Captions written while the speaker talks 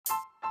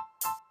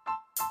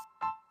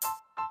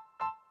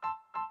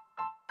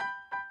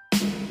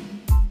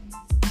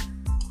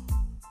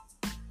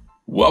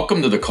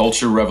Welcome to the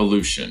Culture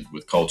Revolution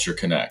with Culture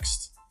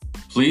Connects.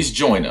 Please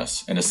join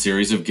us and a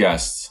series of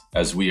guests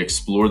as we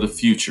explore the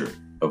future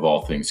of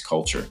all things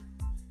culture.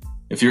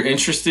 If you're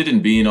interested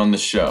in being on the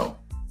show,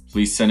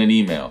 please send an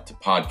email to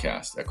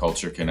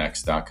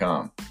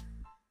podcast@cultureconnects.com.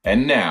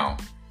 And now,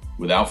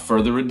 without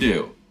further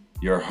ado,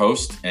 your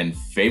host and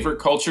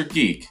favorite culture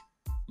geek,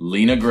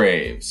 Lina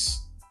Graves.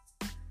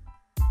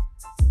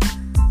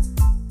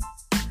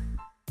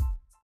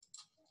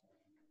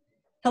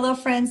 Hello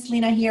friends,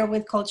 Lina here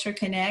with Culture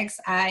Connects.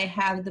 I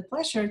have the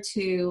pleasure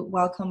to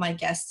welcome my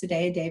guest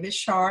today, David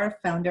Shar,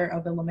 founder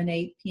of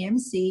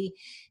IlluminatePMC.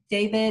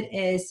 David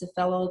is a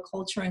fellow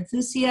culture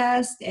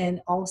enthusiast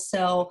and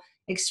also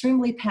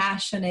extremely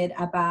passionate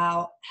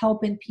about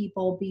helping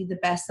people be the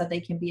best that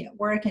they can be at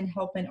work and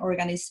helping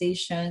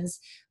organizations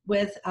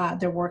with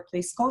their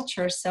workplace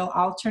culture. So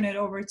I'll turn it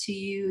over to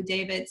you,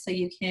 David, so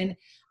you can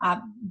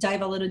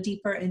dive a little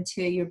deeper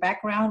into your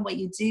background, what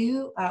you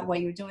do,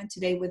 what you're doing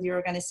today with your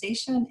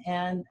organization,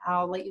 and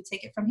I'll let you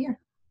take it from here.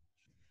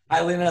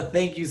 Hi, Lina.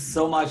 Thank you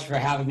so much for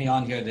having me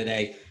on here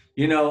today.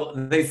 You know,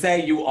 they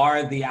say you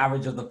are the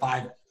average of the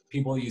 5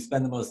 people you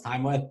spend the most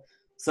time with.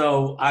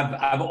 So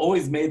I've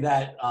always made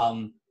that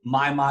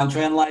my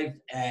mantra in life,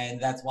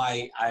 and that's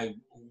why I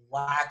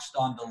latched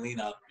on to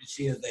Lina.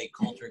 She is a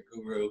culture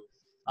guru.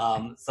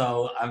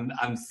 So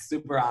I'm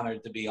super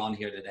honored to be on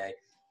here today.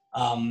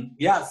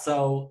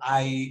 So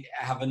I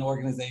have an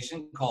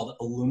organization called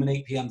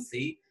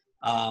IlluminatePMC,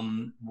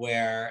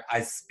 where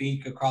I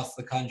speak across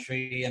the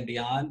country and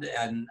beyond,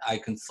 and I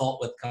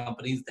consult with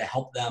companies to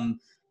help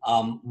them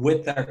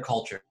with their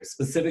culture.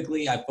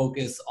 Specifically, I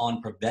focus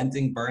on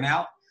preventing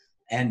burnout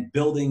and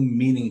building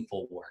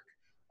meaningful work.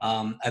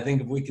 I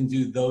think if we can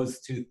do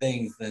those 2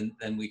 things,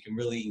 then we can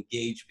really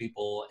engage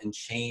people and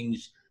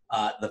change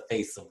the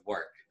face of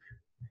work.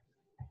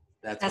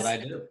 That's what I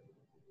do.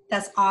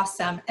 That's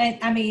awesome. And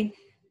I mean,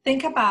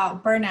 think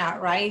about burnout,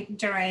 right?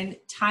 During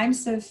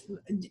times of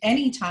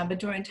any time, but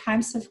during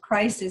times of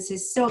crisis,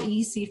 it's so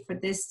easy for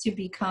this to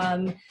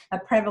become a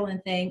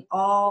prevalent thing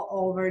all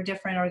over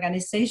different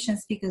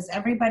organizations because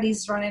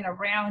everybody's running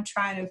around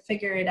trying to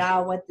figure it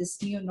out what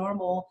this new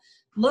normal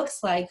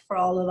looks like for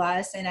all of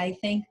us. And I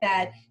think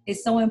that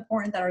it's so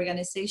important that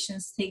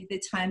organizations take the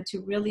time to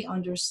really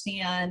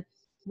understand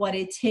what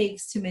it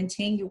takes to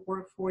maintain your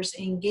workforce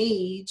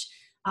engaged,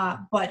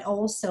 but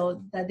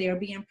also that they're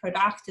being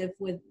productive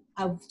with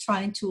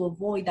trying to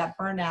avoid that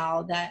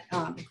burnout that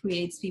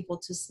creates people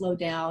to slow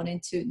down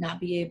and to not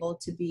be able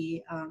to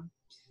be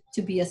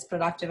as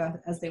productive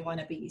as they want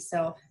to be.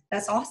 So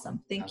that's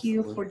awesome. Thank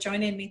you for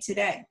joining me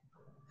today.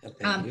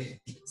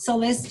 So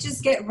let's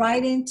just get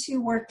right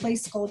into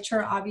workplace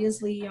culture.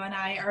 Obviously, you and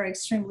I are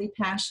extremely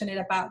passionate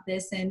about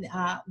this, and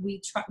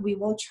we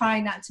will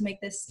try not to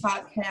make this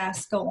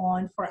podcast go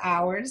on for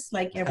hours,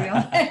 like every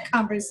other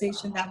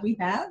conversation that we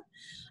have.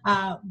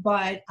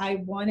 But I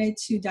wanted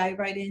to dive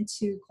right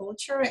into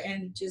culture,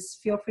 and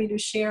just feel free to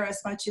share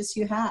as much as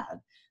you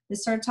have.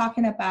 Let's start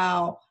talking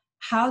about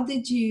how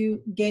did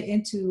you get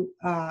into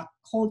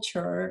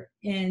culture,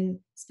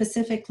 and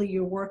specifically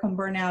your work on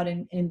burnout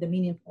and the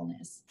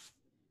meaningfulness?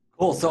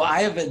 Cool. So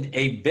I have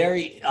a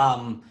very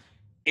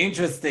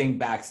interesting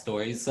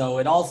backstory. So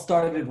it all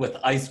started with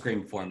ice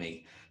cream for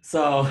me.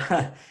 So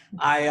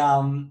I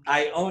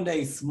owned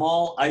a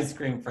small ice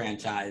cream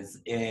franchise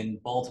in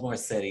Baltimore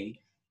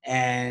City,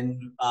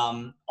 and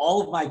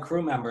all of my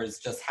crew members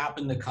just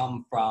happened to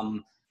come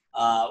from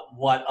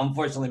what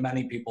unfortunately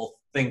many people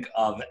think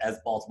of as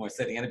Baltimore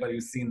City. Anybody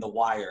who's seen The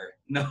Wire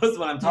knows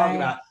what I'm talking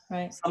about.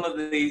 Right. Some of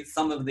the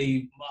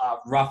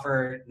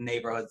rougher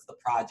neighborhoods, the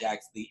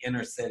projects, the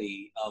inner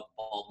city of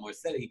Baltimore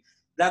City.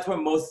 That's where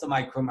most of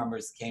my crew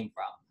members came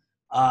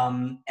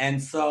from.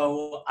 And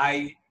so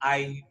I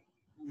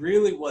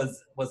really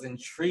was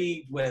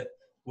intrigued with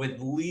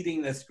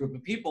leading this group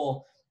of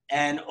people,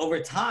 and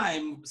over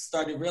time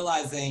started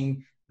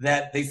realizing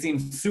that they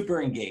seemed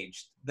super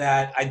engaged,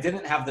 that I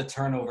didn't have the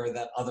turnover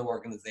that other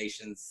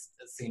organizations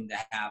seem to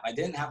have. I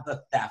didn't have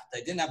the theft. I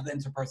didn't have the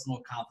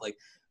interpersonal conflict.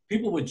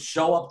 People would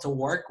show up to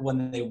work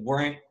when they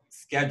weren't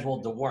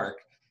scheduled to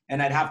work,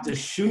 and I'd have to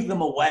shoo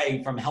them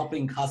away from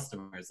helping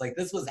customers. Like,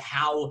 this was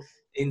how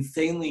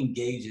insanely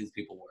engaged these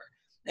people were.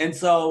 And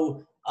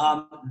so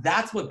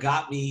that's what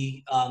got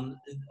me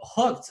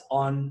hooked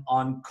on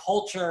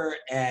culture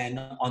and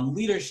on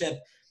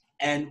leadership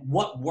and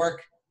what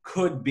work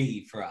could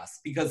be for us.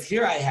 Because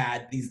here I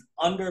had these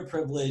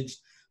underprivileged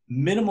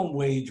minimum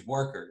wage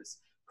workers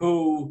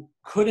who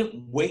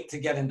couldn't wait to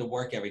get into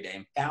work every day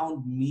and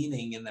found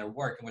meaning in their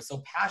work and were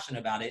so passionate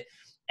about it.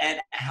 And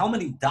how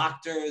many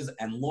doctors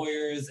and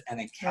lawyers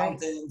and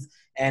accountants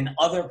and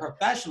other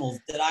professionals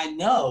did I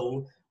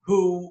know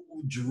who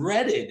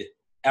dreaded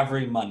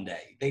every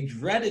Monday? They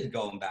dreaded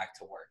going back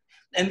to work.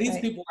 And these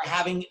people were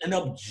having an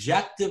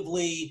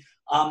objectively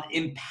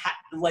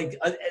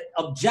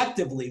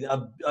objectively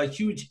a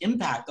huge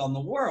impact on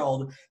the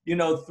world, you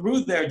know,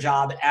 through their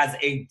job as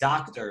a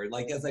doctor,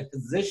 like as a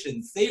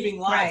physician, saving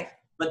lives.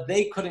 But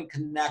they couldn't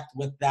connect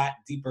with that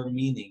deeper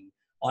meaning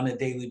on a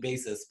daily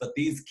basis. But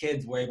these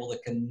kids were able to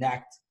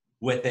connect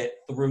with it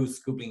through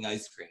scooping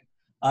ice cream.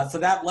 So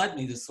that led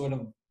me to sort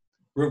of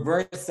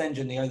reverse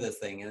engineer this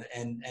thing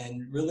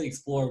and really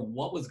explore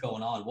what was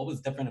going on, what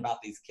was different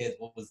about these kids,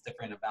 what was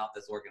different about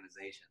this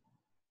organization.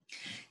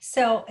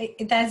 So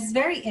that's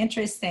very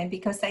interesting,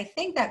 because I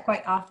think that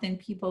quite often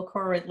people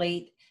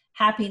correlate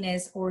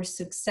happiness or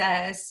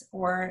success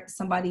or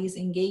somebody's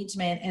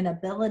engagement and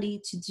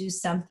ability to do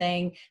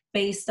something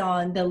based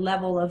on the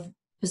level of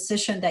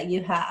position that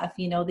you have.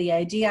 You know, the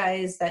idea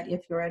is that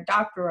if you're a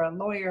doctor or a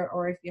lawyer,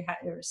 or if you're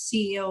a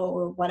CEO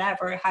or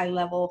whatever high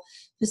level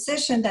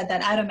position, that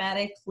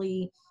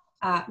automatically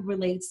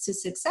relates to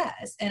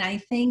success. And I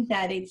think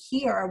that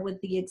here, with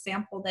the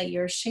example that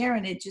you're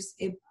sharing,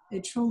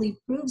 it truly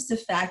proves the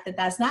fact that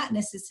that's not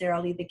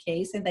necessarily the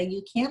case, and that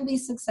you can be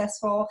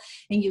successful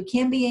and you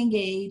can be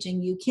engaged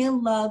and you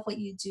can love what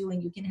you do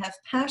and you can have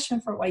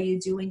passion for what you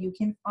do and you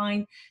can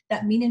find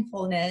that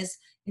meaningfulness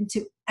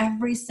into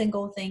every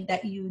single thing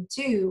that you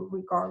do,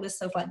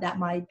 regardless of what that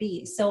might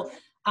be. So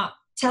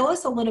tell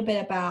us a little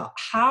bit about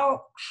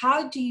how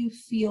do you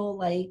feel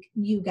like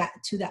you got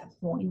to that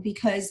point?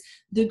 Because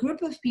the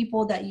group of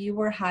people that you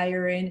were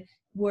hiring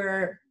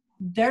were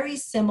very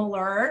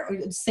similar,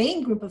 or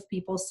same group of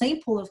people, same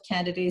pool of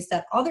candidates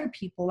that other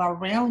people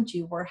around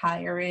you were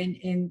hiring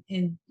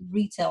in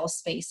retail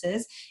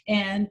spaces,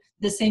 and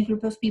the same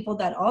group of people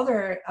that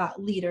other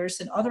leaders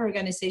and other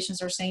organizations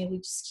are saying, we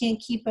just can't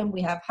keep them, we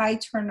have high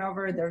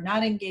turnover, they're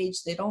not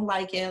engaged, they don't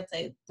like it,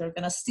 they're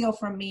going to steal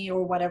from me,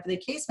 or whatever the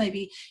case may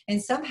be.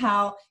 And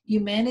somehow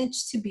you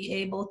managed to be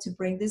able to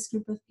bring this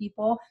group of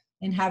people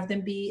and have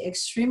them be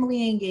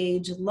extremely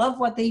engaged, love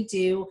what they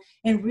do,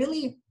 and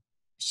really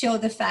show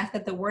the fact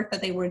that the work that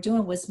they were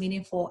doing was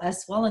meaningful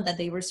as well, and that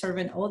they were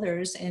serving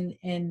others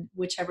in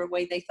whichever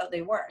way they thought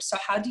they were. So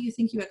how do you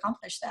think you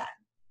accomplished that?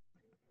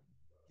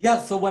 Yeah,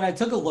 so when I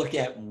took a look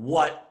at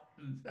what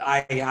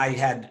I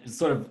had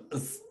sort of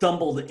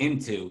stumbled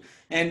into,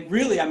 and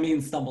really I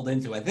mean stumbled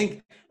into, I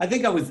think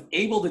I was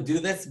able to do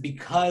this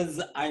because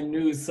I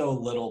knew so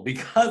little,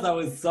 because I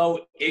was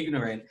so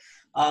ignorant.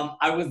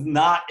 I was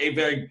not a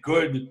very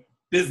good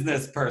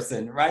business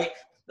person, right?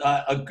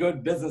 A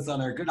good business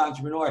owner, a good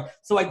entrepreneur.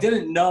 So I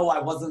didn't know I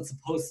wasn't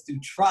supposed to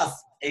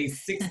trust a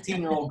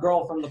 16-year-old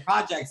girl from the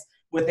projects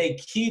with a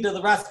key to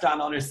the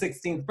restaurant on her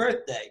 16th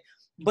birthday.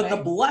 But the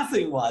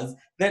blessing was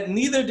that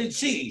neither did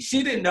she.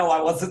 She didn't know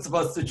I wasn't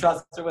supposed to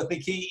trust her with the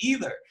key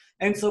either.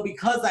 And so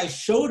because I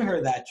showed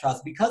her that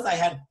trust, because I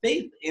had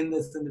faith in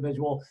this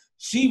individual,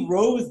 she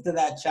rose to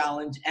that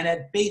challenge and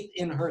had faith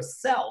in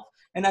herself.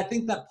 And I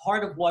think that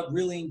part of what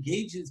really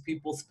engages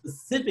people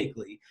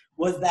specifically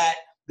was that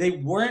they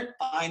weren't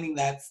finding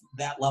that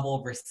level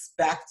of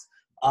respect,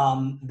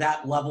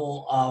 that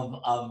level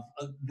of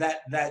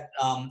that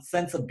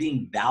sense of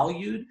being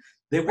valued.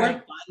 They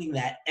weren't finding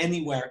that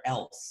anywhere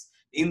else.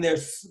 In their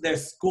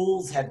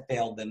schools had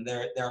failed them,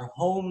 their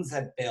homes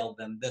had failed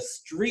them, the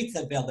streets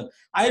had failed them.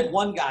 I had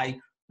one guy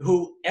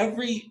who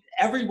every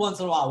once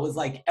in a while, was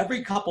like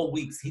every couple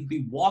weeks, he'd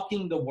be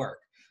walking to work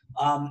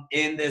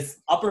in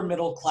this upper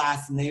middle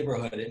class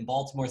neighborhood in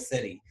Baltimore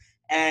City,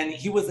 and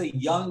he was a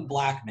young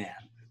Black man.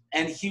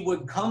 And he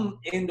would come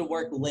into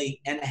work late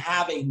and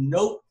have a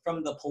note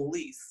from the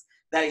police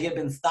that he had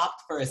been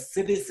stopped for a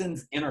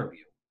citizen's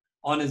interview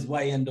on his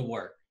way into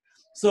work.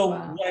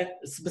 So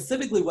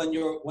specifically when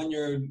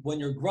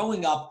you're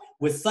growing up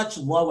with such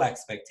low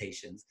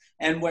expectations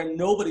and where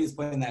nobody's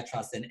putting that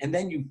trust in, and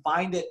then you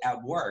find it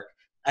at work,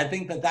 I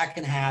think that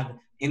can have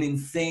an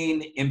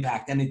insane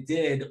impact, and it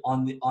did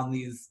on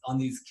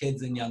these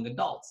kids and young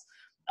adults.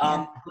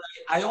 But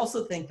I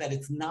also think that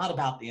it's not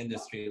about the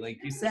industry. Like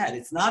you said,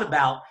 it's not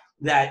about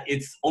that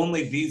it's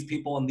only these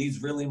people in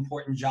these really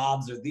important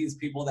jobs, or these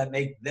people that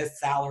make this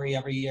salary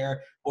every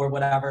year, or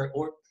whatever,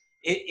 or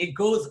it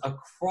goes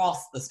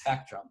across the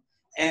spectrum.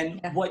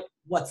 And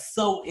what's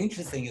so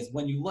interesting is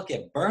when you look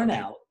at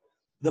burnout,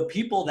 the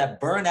people that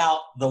burn out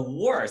the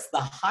worst,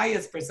 the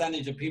highest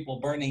percentage of people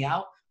burning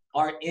out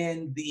are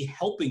in the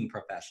helping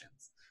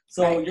professions.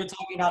 So you're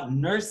talking about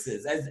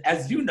nurses,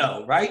 as you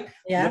know, right?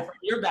 Yeah. From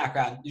your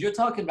background, you're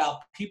talking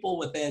about people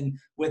within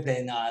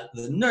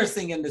the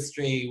nursing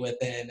industry,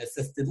 within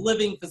assisted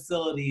living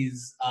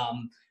facilities,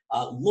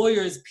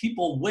 lawyers,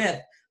 people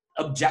with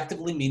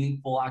objectively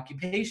meaningful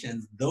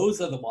occupations. Those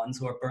are the ones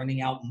who are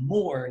burning out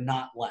more,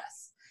 not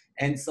less.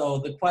 And so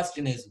the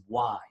question is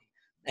why?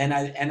 And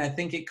I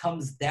think it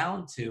comes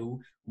down to,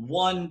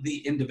 one,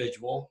 the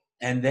individual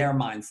and their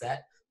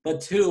mindset. But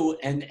two,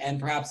 and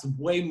perhaps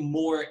way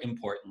more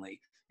importantly,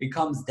 it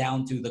comes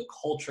down to the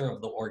culture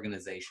of the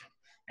organization.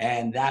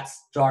 And that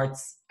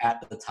starts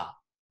at the top.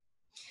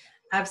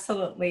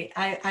 Absolutely.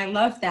 I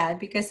love that,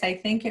 because I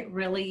think it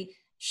really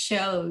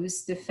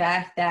shows the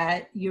fact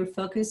that you're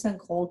focused on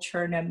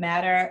culture no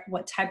matter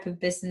what type of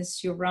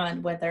business you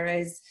run, whether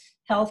it's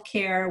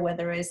healthcare,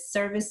 whether it's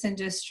service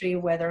industry,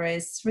 whether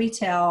it's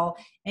retail,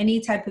 any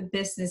type of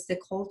business. The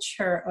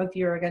culture of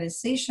your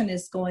organization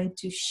is going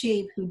to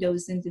shape who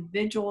those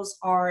individuals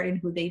are and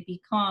who they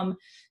become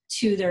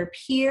to their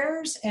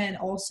peers and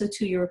also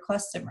to your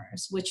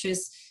customers, which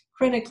is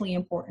critically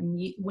important.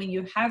 When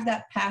you have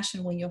that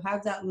passion, when you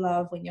have that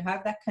love, when you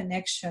have that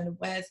connection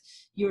with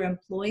your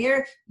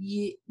employer,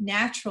 you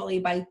naturally,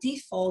 by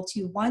default,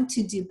 you want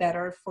to do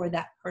better for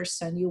that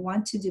person. You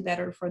want to do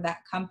better for that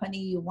company.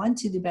 You want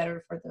to do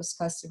better for those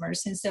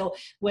customers. And so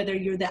whether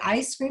you're the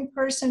ice cream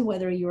person,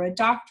 whether you're a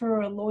doctor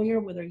or a lawyer,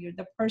 whether you're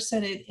the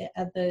person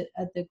at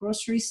the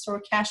grocery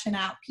store cashing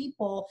out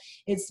people,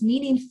 it's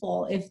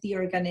meaningful if the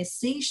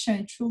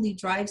organization truly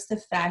drives the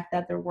fact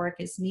that their work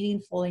is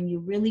meaningful, and you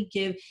really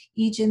give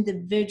each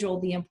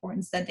individual the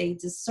importance that they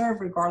deserve,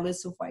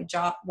 regardless of what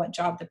job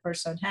the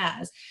person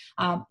has.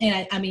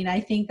 And I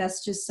think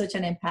that's just such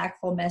an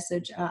impactful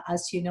message.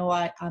 As you know,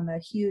 I'm a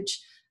huge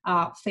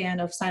fan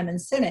of Simon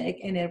Sinek,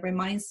 and it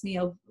reminds me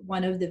of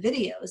one of the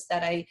videos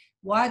that I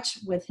watch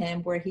with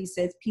him where he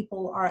says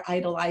people are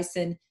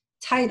idolizing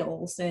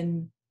titles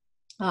and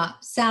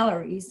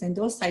salaries and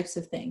those types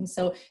of things.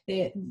 So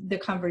the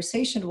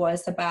conversation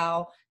was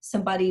about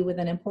somebody with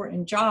an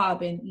important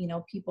job, and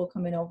people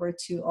coming over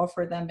to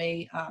offer them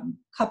a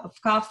cup of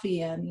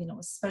coffee and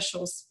a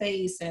special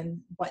space and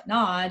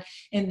whatnot,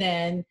 and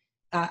then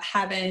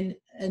having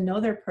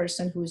another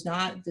person who's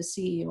not the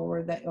CEO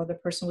or the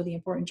person with the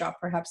important job,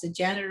 perhaps a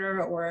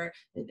janitor or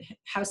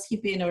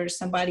housekeeping or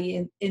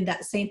somebody in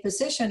that same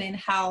position, and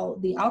how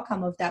the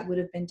outcome of that would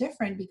have been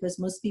different, because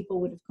most people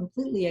would have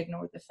completely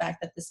ignored the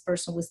fact that this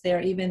person was there,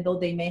 even though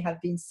they may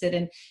have been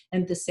sitting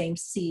in the same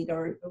seat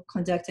or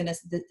conducting a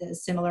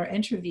similar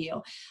interview.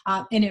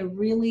 And it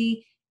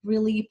really,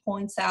 really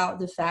points out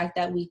the fact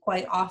that we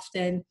quite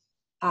often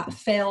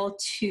fail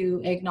to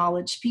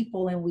acknowledge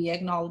people, and we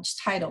acknowledge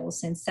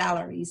titles and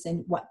salaries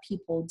and what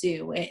people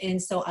do.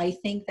 And so I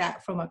think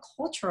that from a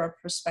cultural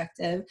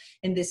perspective,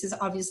 and this is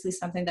obviously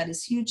something that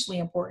is hugely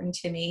important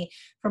to me,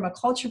 from a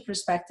culture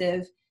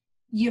perspective,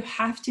 you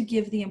have to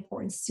give the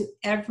importance to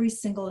every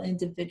single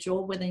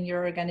individual within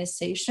your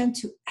organization,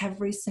 to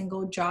every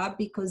single job,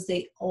 because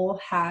they all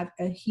have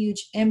a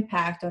huge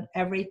impact on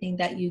everything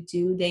that you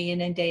do day in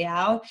and day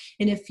out.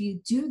 And if you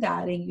do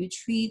that and you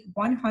treat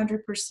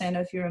 100%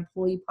 of your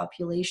employee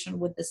population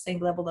with the same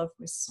level of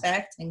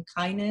respect and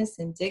kindness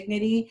and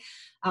dignity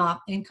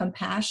and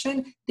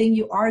compassion, then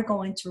you are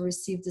going to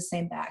receive the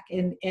same back.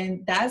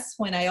 And that's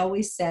when I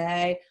always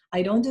say,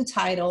 I don't do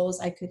titles.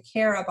 I could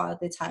care about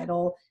the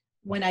title.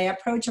 When I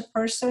approach a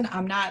person,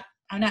 I'm not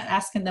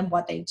asking them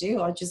what they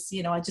do. I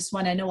just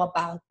want to know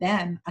about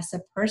them as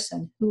a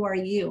person. Who are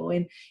you?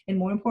 And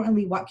more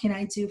importantly, what can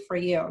I do for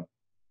you?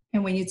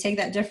 And when you take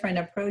that different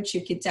approach,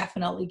 you could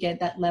definitely get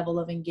that level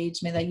of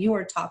engagement that you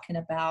were talking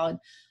about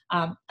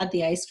at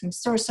the ice cream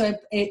store. So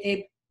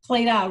it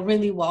played out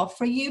really well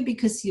for you,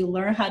 because you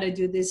learn how to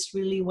do this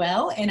really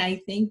well. And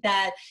I think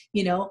that,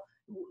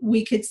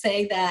 we could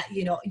say that,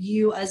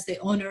 you as the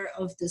owner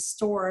of the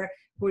store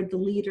were the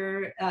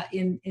leader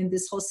in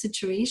this whole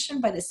situation,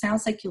 but it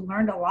sounds like you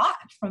learned a lot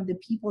from the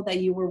people that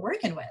you were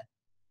working with.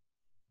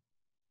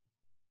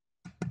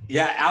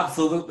 Yeah,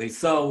 absolutely.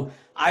 So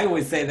I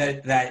always say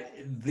that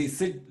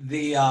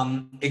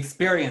the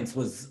experience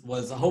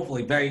was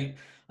hopefully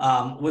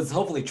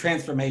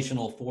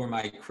transformational for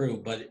my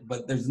crew,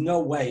 but there's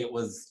no way it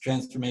was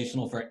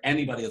transformational for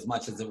anybody as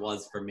much as it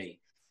was for me.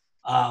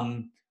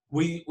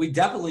 We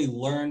definitely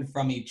learned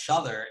from each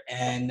other,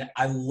 and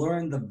I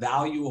learned the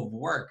value of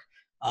work.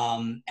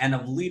 And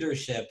of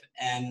leadership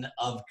and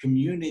of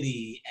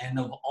community and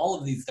of all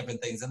of these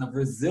different things, and of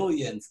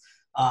resilience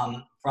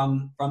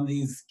from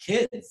these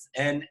kids.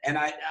 And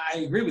I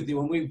agree with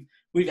you. And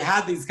we've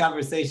had these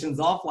conversations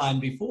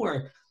offline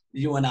before,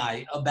 you and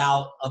I,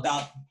 about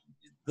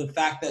the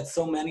fact that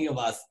so many of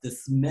us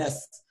dismiss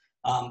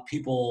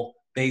people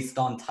based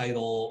on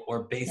title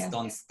or based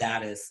on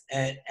status.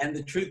 And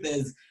the truth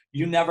is,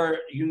 you never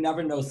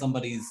know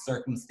somebody's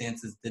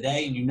circumstances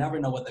today, and you never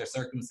know what their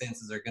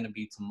circumstances are going to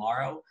be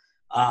tomorrow.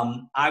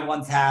 I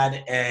once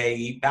had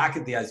back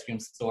at the ice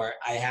cream store,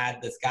 I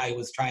had this guy who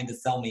was trying to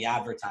sell me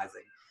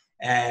advertising,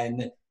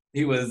 and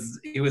he was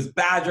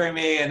badgering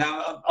me, and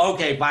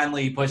okay,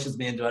 finally he pushes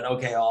me into it.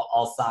 Okay,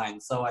 I'll sign.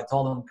 So I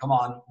told him, come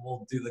on,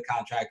 we'll do the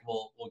contract.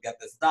 We'll get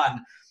this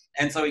done.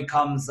 And so he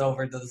comes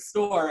over to the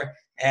store,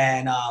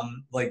 and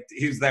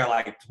he was there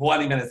like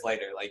 20 minutes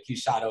later, like he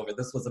shot over.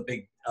 This was a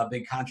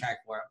big contract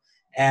for him.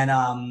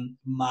 And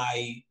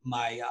my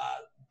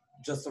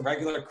just a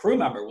regular crew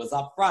member was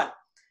up front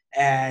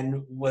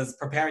and was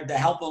prepared to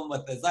help him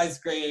with his ice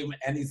cream.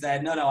 And he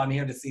said, no, I'm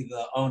here to see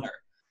the owner.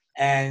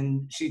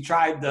 And she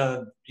tried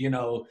to,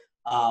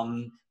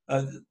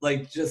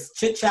 just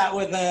chit chat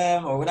with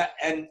him or whatever.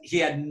 And he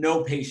had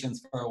no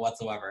patience for her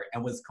whatsoever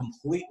and was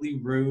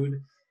completely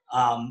rude.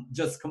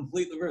 Just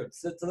completely rude.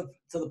 So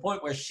to the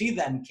point where she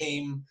then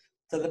came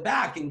to the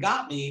back and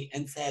got me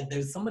and said,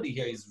 there's somebody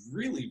here, he's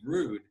really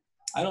rude.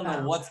 I don't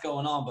know what's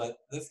going on, but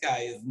this guy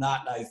is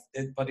not nice,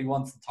 but he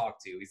wants to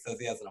talk to you. He says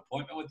he has an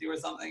appointment with you or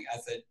something. I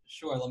said,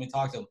 sure, let me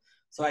talk to him.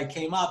 So I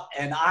came up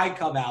and I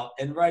come out,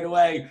 and right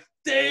away,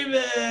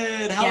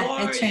 David, how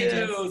are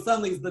you?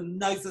 Suddenly he's the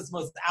nicest,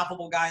 most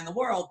affable guy in the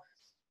world.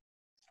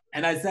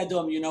 And I said to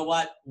him, you know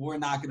what? We're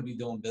not going to be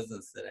doing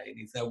business today. And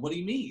he said, what do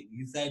you mean?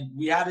 He said,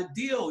 we had a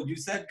deal. You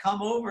said,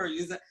 come over.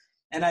 You said,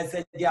 and I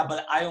said, yeah,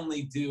 but I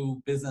only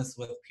do business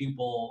with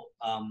people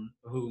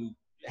who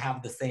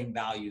have the same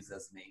values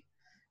as me.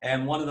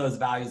 And one of those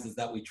values is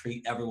that we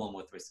treat everyone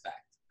with respect.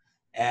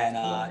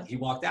 And he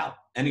walked out,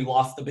 and he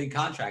lost the big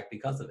contract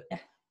because of it. Yeah.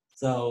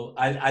 So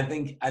I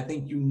think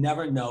you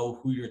never know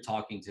who you're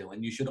talking to,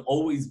 and you should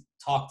always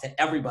talk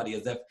to everybody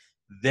as if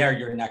they're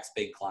your next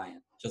big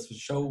client. Just to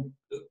show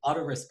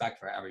utter respect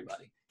for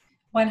everybody.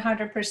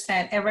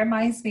 100%. It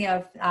reminds me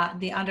of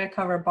the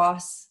Undercover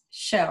Boss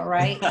show,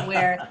 right?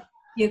 Where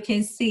you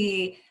can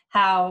see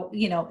how,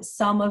 you know,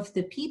 some of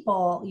the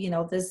people, you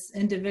know, this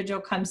individual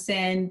comes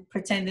in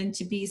pretending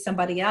to be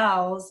somebody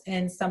else,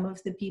 and some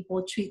of the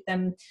people treat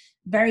them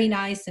very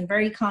nice and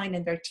very kind,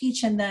 and they're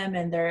teaching them,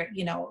 and they're,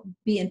 you know,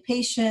 being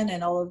patient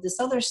and all of this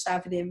other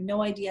stuff. And they have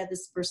no idea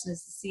this person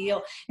is the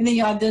CEO. And then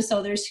you have those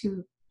others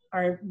who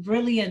are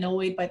really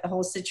annoyed by the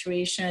whole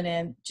situation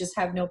and just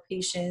have no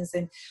patience.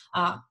 And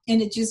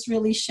it just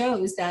really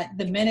shows that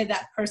the minute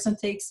that person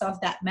takes off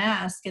that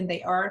mask and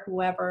they are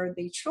whoever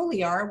they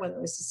truly are,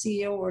 whether it's a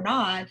CEO or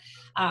not,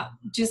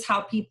 just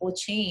how people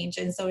change.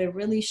 And so it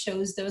really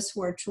shows those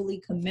who are truly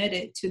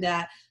committed to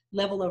that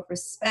level of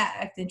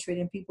respect and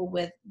treating people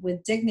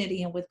with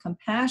dignity and with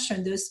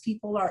compassion. Those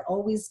people are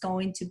always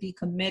going to be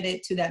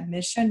committed to that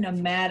mission, no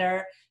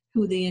matter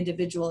who the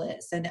individual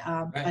is. And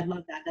Right. I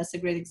love that. That's a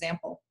great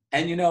example.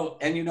 And you know,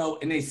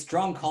 in a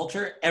strong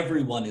culture,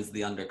 everyone is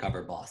the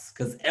undercover boss,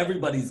 because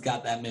everybody's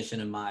got that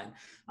mission in mind.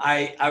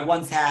 I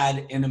once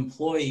had an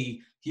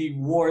employee, he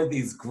wore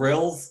these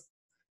grills,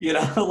 you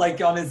know,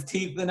 like on his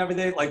teeth and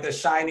everything, like the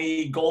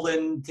shiny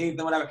golden teeth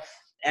and whatever.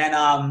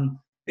 And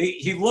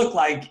he looked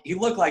like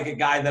a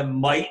guy that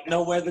might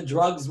know where the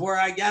drugs were,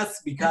 I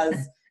guess, because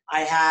I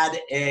had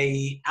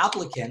a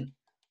applicant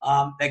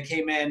that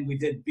came in. We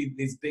did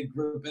these big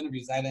group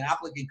interviews. I had an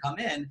applicant come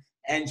in,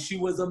 and she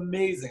was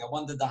amazing. I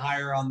wanted to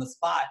hire her on the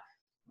spot.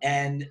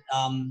 And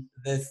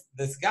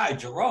this guy,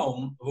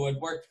 Jerome, who had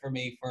worked for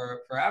me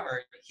for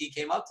forever, he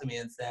came up to me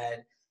and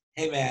said,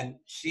 hey man,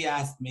 she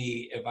asked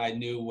me if I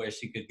knew where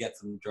she could get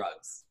some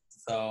drugs.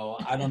 So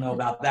I don't know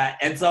about that.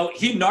 And so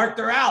he narked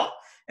her out,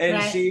 and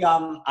Right. she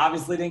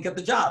obviously didn't get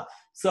the job.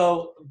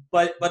 So,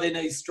 but in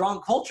a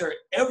strong culture,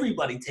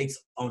 everybody takes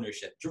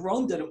ownership.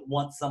 Jerome didn't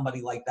want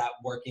somebody like that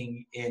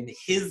working in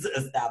his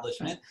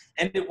establishment,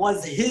 and it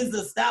was his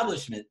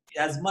establishment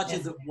as much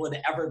as it would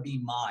ever be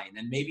mine,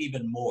 and maybe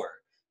even more,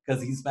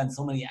 because he spent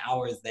so many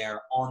hours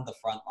there on the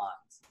front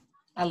lines.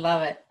 I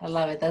love it. I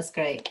love it. That's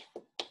great.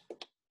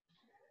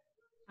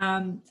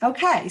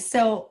 Okay,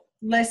 so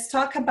let's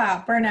talk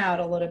about burnout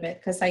a little bit,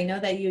 because I know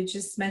that you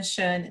just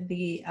mentioned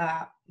the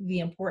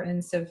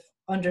importance of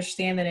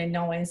understanding and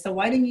knowing. So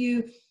why don't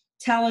you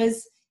tell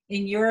us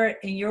in your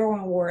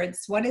own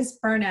words, what is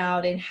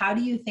burnout, and how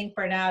do you think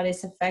burnout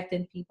is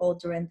affecting people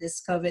during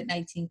this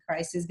COVID-19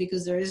 crisis?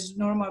 Because there is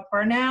normal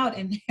burnout,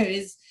 and there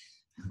is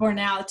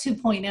burnout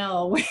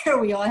 2.0, where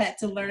we all had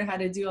to learn how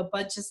to do a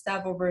bunch of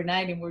stuff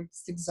overnight and we're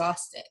just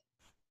exhausted.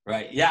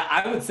 Right. Yeah,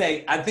 I would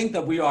say, I think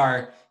that we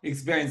are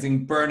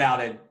experiencing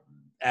burnout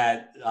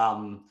at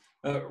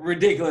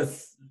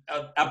ridiculous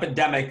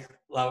epidemic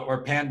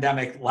or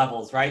pandemic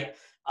levels, right?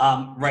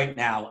 Right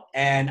now.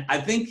 And I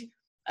think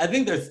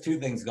there's two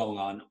things going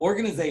on.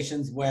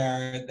 Organizations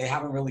where they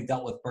haven't really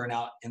dealt with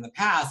burnout in the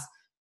past,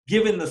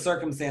 given the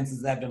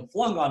circumstances that have been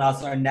flung on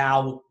us, are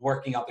now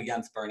working up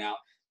against burnout.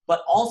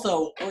 But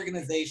also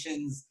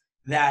organizations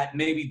that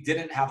maybe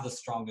didn't have the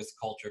strongest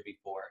culture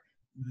before.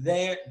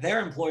 Their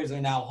employees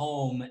are now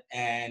home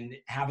and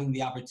having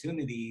the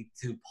opportunity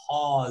to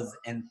pause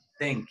and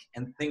think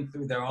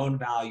through their own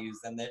values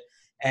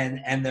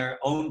and their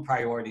own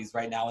priorities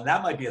right now. And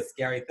that might be a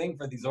scary thing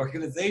for these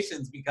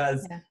organizations,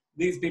 because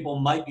these people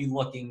might be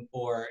looking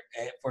for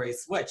a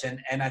switch.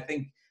 And I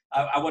think,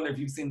 I wonder if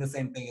you've seen the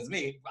same thing as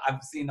me.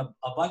 I've seen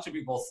a bunch of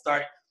people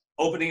start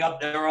opening up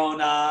their own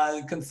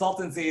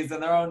consultancies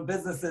and their own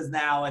businesses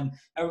now, and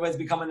everybody's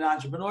becoming an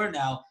entrepreneur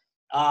now.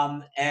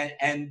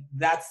 And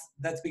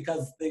that's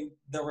because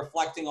they're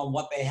reflecting on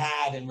what they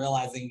had and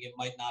realizing it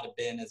might not have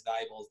been as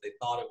valuable as they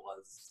thought it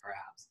was,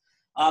 perhaps.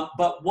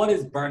 But what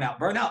is burnout?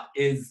 Burnout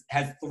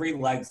has three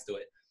legs to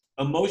it: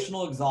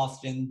 emotional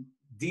exhaustion,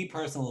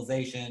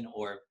 depersonalization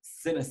or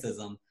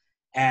cynicism,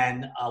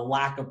 and a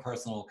lack of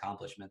personal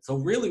accomplishment. So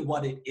really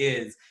what it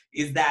is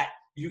that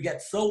you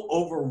get so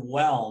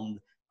overwhelmed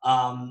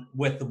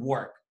with the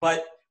work.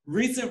 But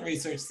recent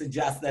research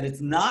suggests that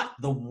it's not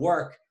the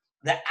work,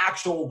 the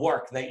actual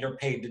work that you're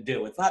paid to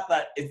do. It's not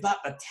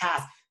the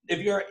task. If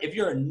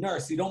you're a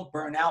nurse, you don't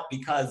burn out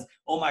because,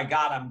 oh my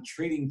God, I'm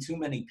treating too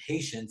many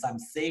patients, I'm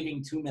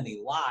saving too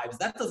many lives.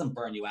 That doesn't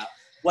burn you out.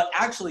 What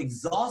actually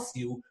exhausts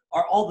you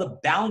are all the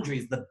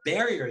boundaries, the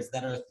barriers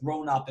that are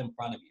thrown up in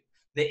front of you,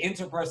 the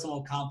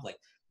interpersonal conflict,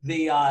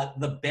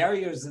 the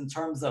barriers in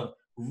terms of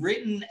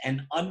written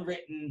and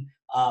unwritten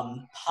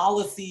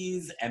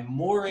policies and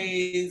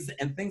mores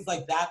and things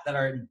like that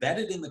are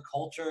embedded in the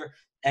culture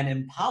and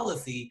in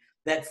policy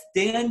that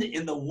stand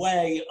in the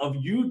way of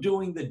you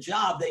doing the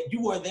job that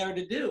you are there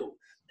to do.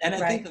 And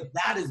I think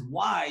that is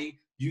why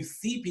you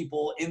see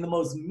people in the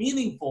most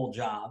meaningful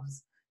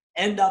jobs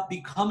end up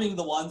becoming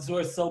the ones who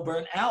are so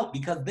burnt out,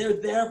 because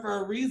they're there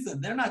for a reason.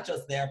 They're not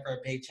just there for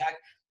a paycheck.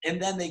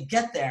 And then they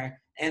get there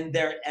and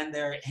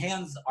their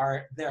hands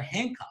are, they're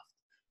handcuffed,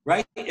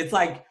 right? It's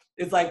like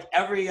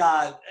every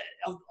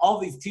all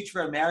these Teach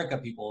for America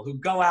people who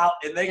go out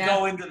and they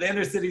go into the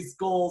inner city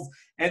schools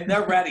and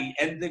they're ready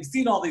and they've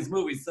seen all these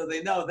movies, so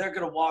they know they're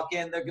going to walk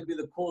in, they're going to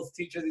be the coolest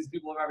teacher these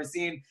people have ever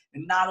seen,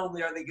 and not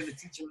only are they going to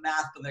teach them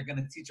math, but they're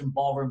going to teach them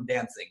ballroom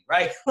dancing,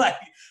 right? like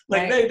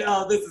they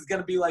know this is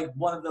going to be like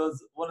one of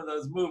those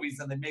movies,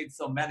 and they made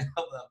so many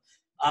of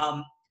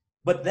them.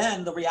 But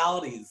then the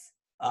realities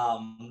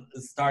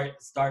start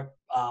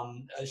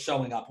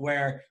showing up,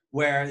 where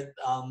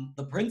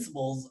the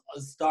principals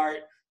start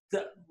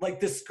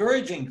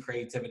discouraging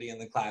creativity in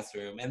the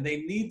classroom, and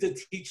they need to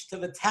teach to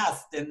the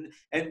test, and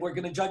we're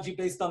going to judge you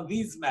based on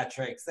these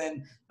metrics,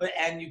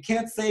 and you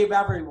can't save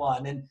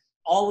everyone, and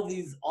all of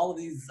these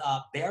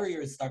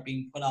barriers start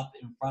being put up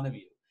in front of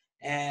you,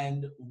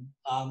 and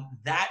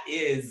that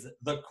is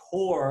the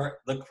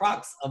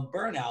crux of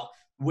burnout,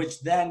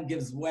 which then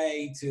gives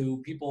way to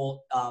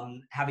people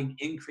having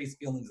increased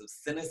feelings of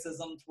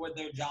cynicism toward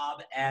their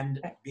job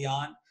and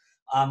beyond,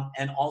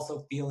 and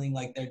also feeling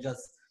like they're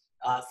just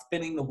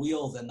spinning the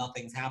wheels and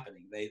nothing's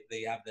happening.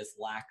 They have this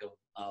lack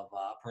of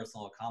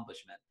personal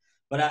accomplishment.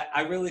 But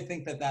I really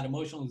think that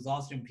emotional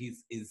exhaustion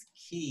piece is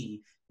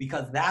key,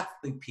 because that's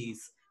the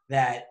piece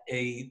that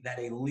a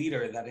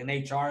leader, that an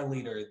HR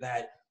leader,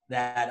 that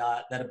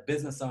a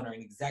business owner,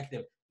 an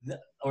executive,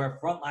 or a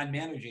frontline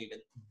manager, even,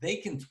 they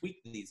can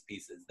tweak these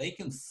pieces. They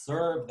can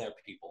serve their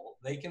people.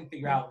 They can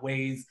figure out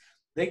ways.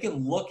 They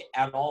can look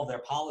at all their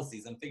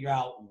policies and figure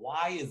out,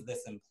 why is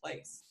this in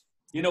place?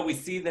 You know, we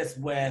see this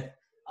with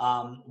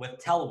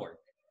telework,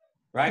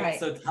 right?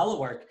 So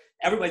telework,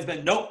 everybody's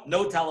been, no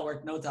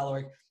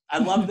telework. I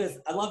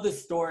love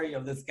this story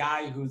of this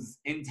guy who's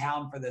in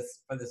town for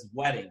this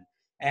wedding.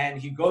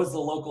 And he goes to the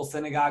local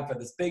synagogue for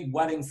this big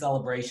wedding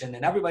celebration,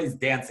 and everybody's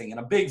dancing in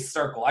a big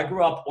circle. I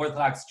grew up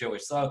Orthodox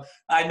Jewish, so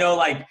I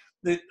know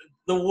the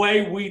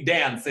way we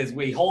dance is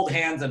we hold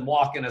hands and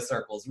walk in a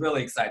circle. It's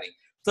really exciting.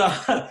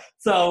 But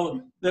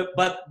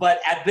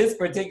at this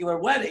particular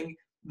wedding,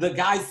 the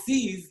guy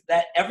sees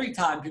that every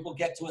time people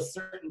get to a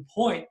certain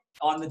point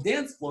on the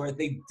dance floor,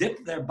 they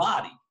dip their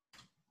body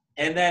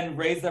and then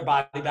raise their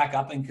body back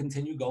up and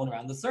continue going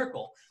around the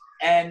circle.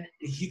 And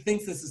he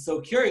thinks this is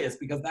so curious,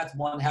 because that's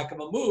one heck of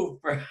a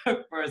move for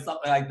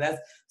something like this.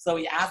 So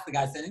he asked the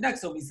guy standing next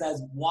to him, he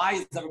says, why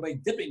is everybody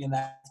dipping in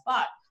that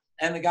spot?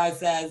 And the guy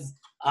says,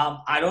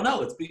 I don't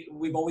know.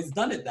 We've always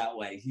done it that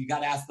way. You got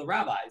to ask the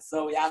rabbi.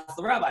 So he asks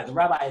the rabbi. The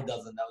rabbi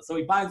doesn't know. So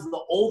he finds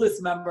the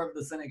oldest member of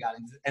the synagogue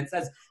and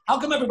says,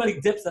 how come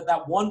everybody dips at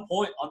that one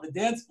point on the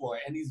dance floor?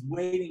 And he's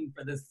waiting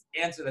for this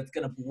answer that's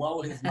going to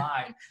blow his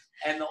mind.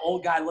 And the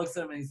old guy looks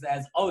at him and he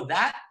says,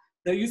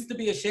 there used to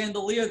be a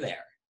chandelier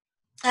there.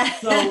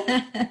 So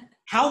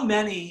how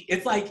many,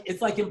 it's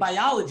like in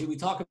biology, we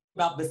talk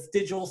about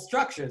vestigial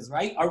structures,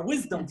 right? Our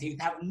wisdom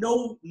teeth have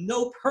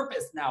no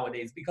purpose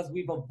nowadays, because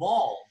we've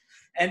evolved,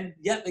 and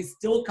yet they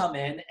still come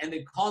in and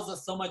they cause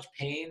us so much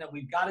pain, and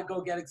we've got to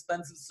go get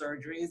expensive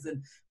surgeries,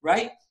 and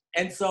right?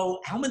 And so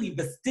how many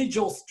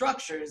vestigial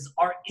structures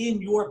are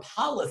in your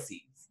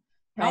policies?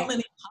 How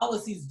many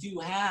policies do you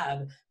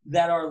have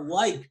that are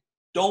like,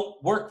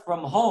 don't work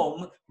from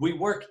home, we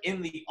work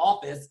in the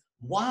office?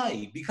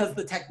 Why? Because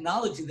the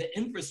technology, the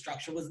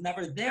infrastructure was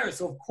never there.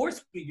 So of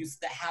course we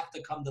used to have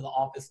to come to the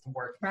office to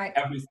work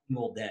every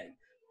single day.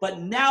 But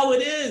now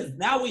it is.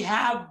 Now we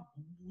have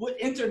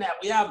internet.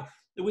 We have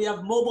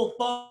mobile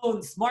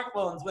phones,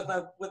 smartphones with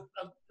a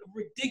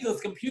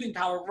ridiculous computing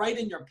power right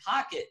in your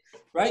pocket,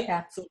 right?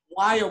 Yeah. So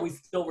why are we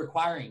still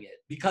requiring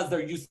it? Because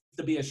there used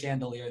to be a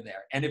chandelier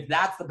there. And if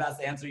that's the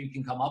best answer you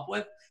can come up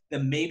with,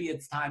 then maybe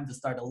it's time to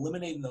start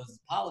eliminating those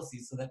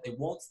policies so that they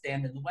won't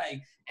stand in the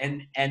way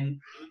and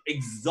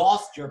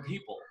exhaust your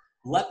people.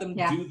 Let them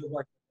do the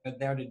work they're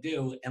there to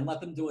do, and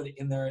let them do it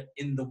in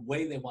the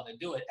way they want to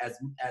do it as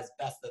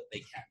best that they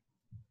can.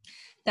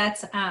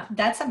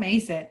 That's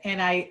amazing.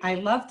 And I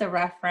love the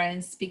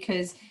reference,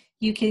 because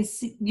you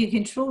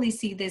can truly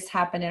see this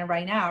happening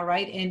right now,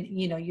 right? And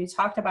you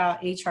talked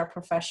about HR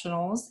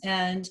professionals,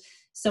 and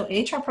so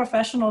HR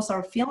professionals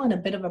are feeling a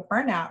bit of a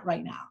burnout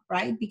right now,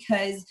 right?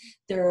 Because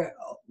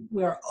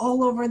we're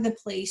all over the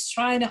place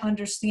trying to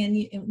understand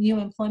new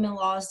employment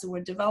laws that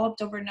were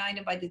developed overnight.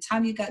 And by the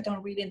time you got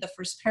done reading the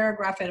first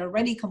paragraph, it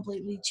already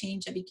completely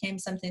changed. It became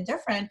something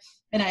different.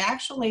 And I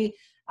actually,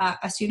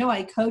 as you know,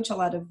 I coach a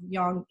lot of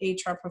young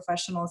HR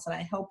professionals, and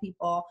I help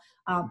people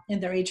in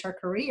their HR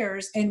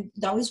careers. And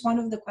that was one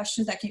of the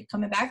questions that kept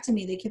coming back to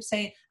me. They kept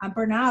saying, I'm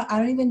burnt out. I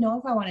don't even know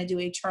if I want to do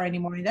HR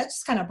anymore. And that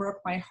just kind of broke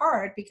my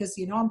heart, because,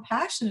 I'm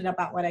passionate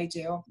about what I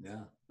do.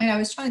 Yeah. And I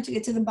was trying to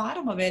get to the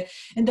bottom of it.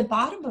 And the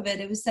bottom of it,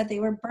 it was that they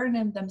were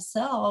burning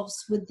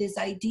themselves with this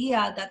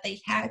idea that they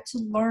had to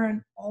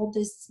learn all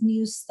this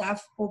new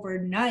stuff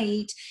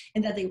overnight,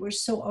 and that they were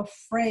so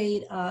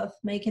afraid of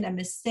making a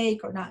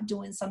mistake or not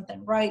doing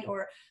something right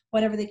or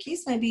whatever the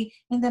case might be.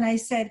 And then I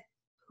said,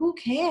 who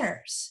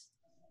cares?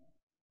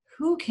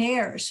 Who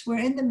cares? We're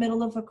in the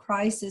middle of a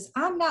crisis.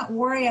 I'm not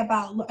worried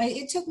about,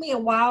 it took me a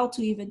while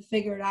to even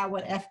figure out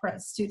what FCRAT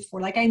stood for.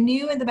 Like I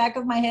knew in the back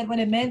of my head what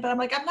it meant, but I'm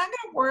like, I'm not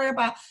going to worry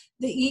about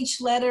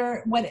each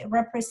letter, what it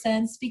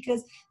represents,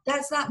 because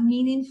that's not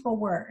meaningful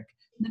work.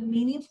 The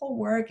meaningful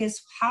work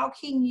is how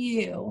can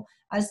you,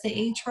 as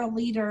the HR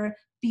leader,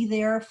 be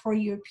there for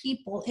your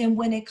people. And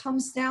when it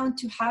comes down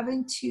to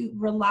having to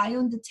rely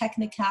on the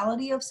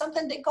technicality of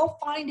something, then go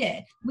find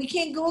it. We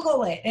can't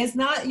Google it. It's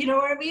not, you know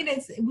what I mean?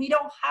 We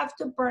don't have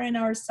to burn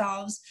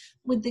ourselves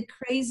with the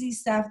crazy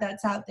stuff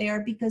that's out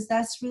there, because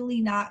that's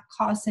really not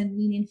causing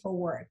meaningful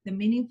work. The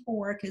meaningful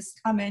work is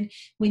coming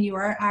when you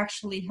are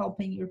actually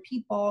helping your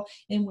people,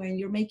 and when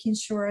you're making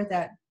sure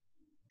that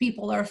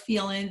people are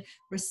feeling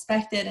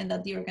respected, and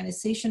that the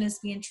organization is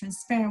being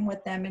transparent with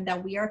them, and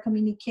that we are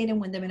communicating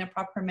with them in a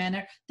proper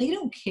manner. They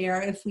don't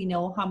care if we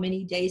know how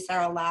many days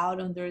are allowed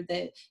under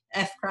the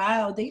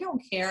FCRA. They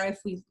don't care if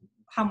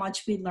how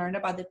much we learn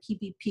about the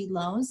PPP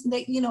loans.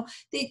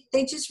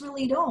 They just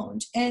really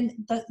don't. And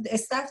the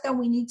stuff that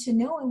we need to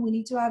know, and we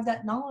need to have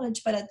that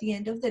knowledge. But at the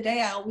end of the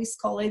day, I always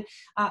call it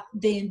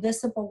the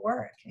invisible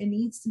work. It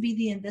needs to be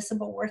the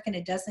invisible work, and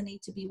it doesn't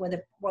need to be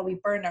what we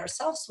burn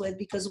ourselves with,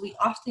 because we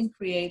often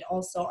create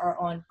also our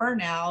own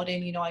burnout.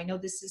 And, I know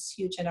this is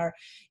huge in our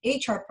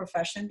HR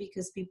profession,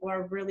 because people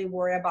are really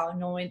worried about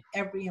knowing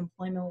every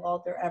employment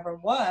law there ever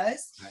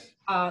was,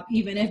 right.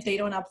 Even if they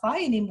don't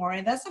apply anymore.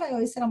 And that's what I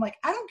always said. I'm like,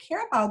 I don't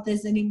care about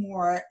this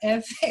anymore.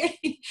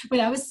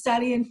 When I was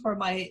studying for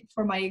my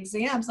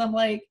exams, I'm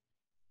like,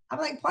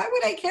 why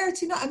would I care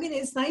to know? I mean,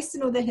 it's nice to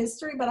know the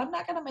history, but I'm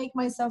not going to make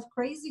myself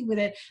crazy with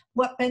it.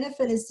 What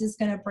benefit is this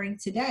going to bring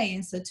today?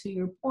 And so to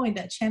your point,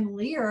 that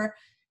chandelier,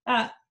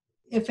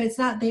 if it's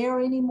not there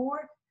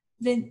anymore,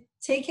 then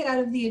take it out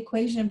of the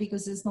equation,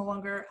 because it's no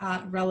longer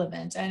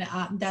relevant. And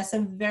that's a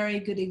very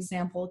good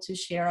example to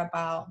share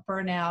about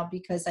burnout,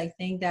 because I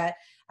think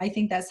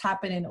that's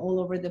happening all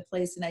over the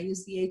place. And I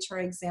use the HR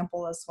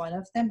example as one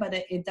of them, but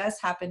it does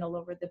happen all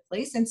over the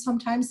place. And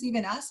sometimes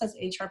even us as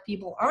HR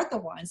people are the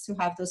ones who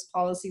have those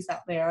policies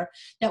out there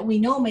that we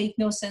know make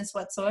no sense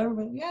whatsoever.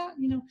 But yeah,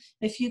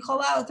 if you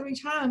call out 3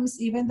 times,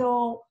 even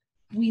though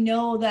we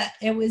know that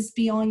it was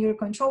beyond your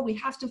control, we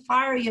have to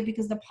fire you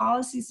because the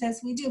policy says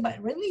we do. But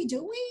really,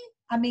 do we?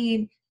 I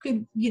mean,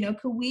 could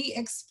we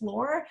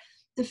explore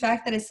the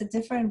fact that it's a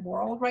different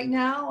world right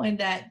now? And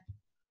that,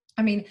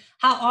 I mean,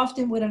 how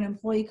often would an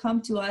employee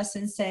come to us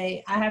and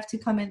say, I have to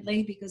come in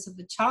late because of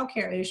the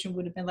childcare issue?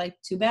 Would have been like,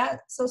 too bad,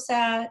 so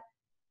sad.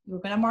 We're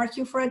going to mark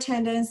you for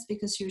attendance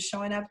because you're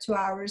showing up 2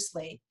 hours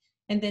late.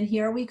 And then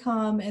here we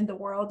come in the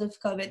world of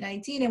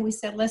COVID-19, and we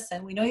said,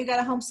 listen, we know you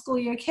got to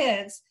homeschool your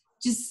kids.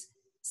 Just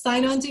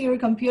sign onto your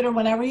computer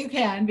whenever you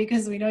can,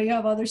 because we know you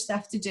have other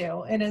stuff to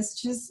do. And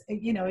it's just,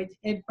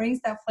 it brings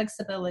that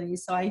flexibility.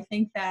 So I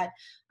think that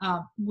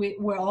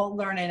we're all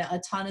learning a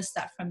ton of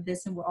stuff from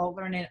this, and we're all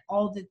learning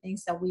all the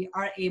things that we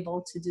are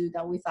able to do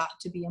that we thought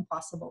to be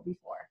impossible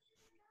before.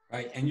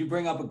 Right. And you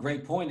bring up a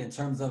great point in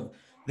terms of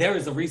there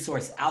is a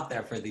resource out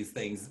there for these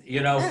things.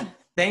 Yeah.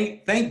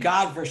 Thank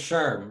God for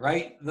SHRM,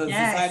 right? The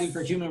Society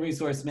for Human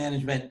Resource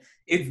Management,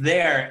 it's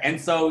there. And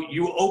so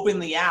you open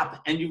the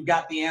app and you've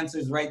got the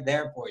answers right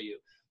there for you.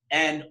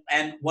 And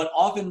what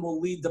often will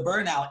lead to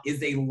burnout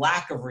is a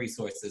lack of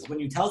resources. When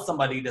you tell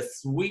somebody to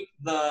sweep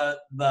the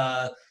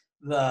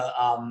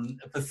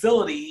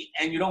facility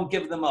and you don't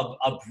give them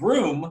a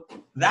broom,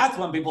 that's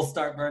when people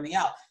start burning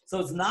out.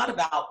 So it's not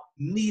about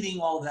needing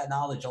all of that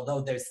knowledge,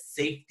 although there's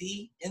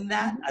safety in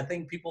that. I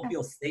think people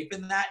feel safe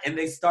in that, and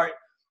they start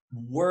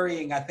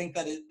worrying. I think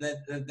that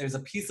there's a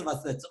piece of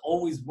us that's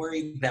always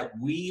worried that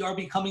we are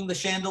becoming the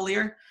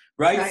chandelier,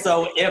 right?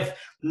 So if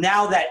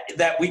now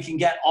that we can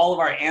get all of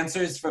our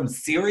answers from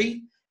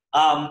Siri,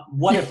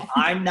 what if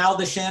I'm now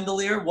the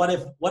chandelier? What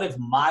if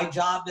my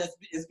job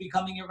is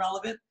becoming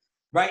irrelevant,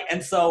 right?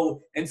 And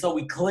so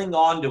we cling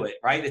on to it,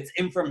 right? It's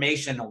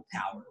informational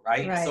power,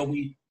 right? So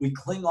we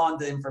cling on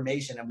to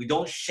information and we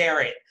don't share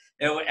it,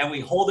 and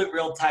we hold it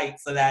real tight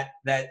so that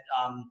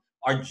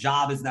our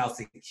job is now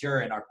secure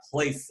and our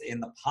place in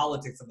the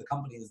politics of the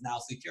company is now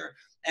secure.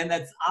 And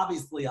that's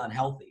obviously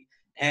unhealthy.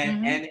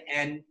 And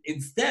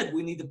instead,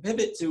 we need to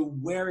pivot to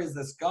where is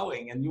this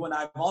going? And you and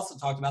I have also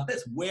talked about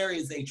this. Where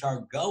is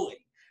HR going,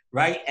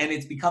 right? And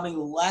it's becoming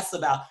less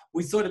about,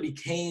 we sort of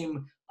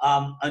became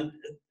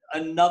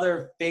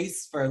another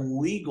face for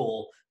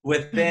legal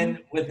within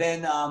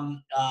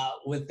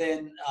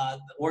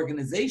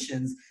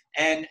organizations.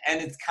 And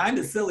it's kind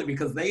of silly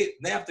because they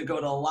have to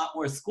go to a lot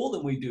more school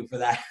than we do for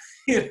that.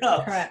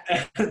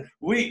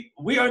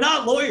 We are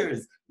not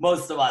lawyers,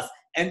 most of us.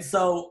 And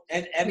so,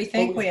 and we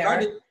think we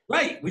are.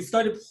 Right. We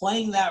started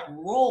playing that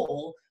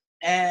role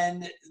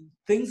And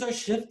things are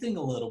shifting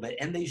a little bit,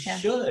 and they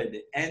should.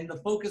 And the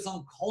focus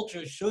on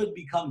culture should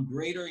become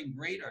greater and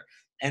greater.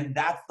 And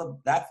that's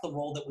the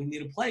role that we need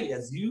to play,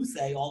 as you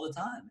say all the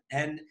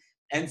time.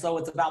 And so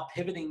it's about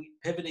pivoting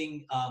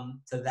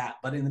to that.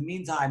 But in the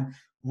meantime,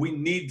 we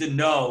need to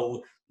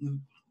know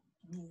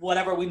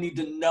whatever we need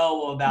to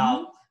know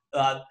about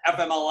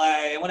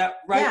FMLA and whatever,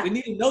 right? Yeah. We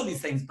need to know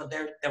these things, but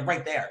they're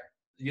right there.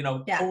 You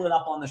know, pull it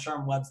up on the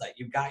SHRM website.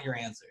 You've got your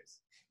answers.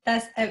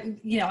 That's,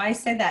 you know, I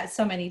say that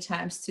so many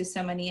times to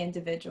so many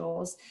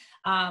individuals.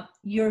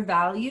 Your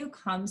value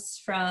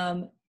comes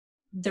from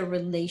the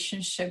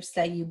relationships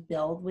that you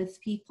build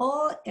with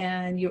people,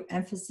 and your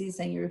emphasis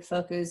and your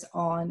focus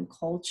on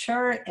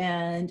culture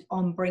and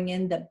on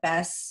bringing the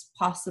best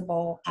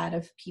possible out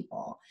of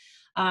people.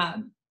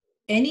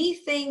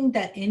 Anything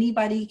that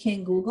anybody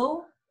can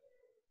Google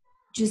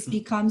just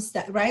becomes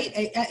that, right?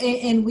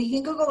 And we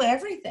can Google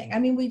everything. I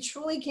mean, we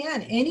truly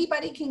can.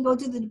 Anybody can go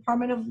to the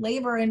Department of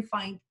Labor and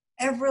find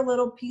every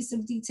little piece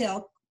of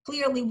detail.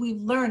 Clearly,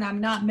 we've learned,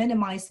 I'm not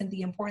minimizing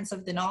the importance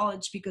of the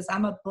knowledge because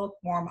I'm a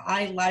bookworm.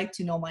 I like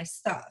to know my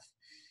stuff.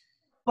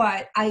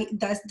 But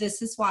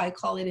this is why I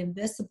call it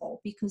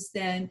invisible, because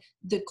then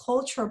the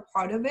culture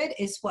part of it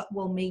is what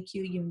will make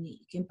you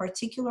unique. And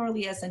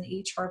particularly as an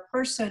HR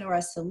person or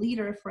as a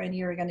leader for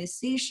any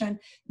organization,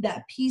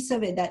 that piece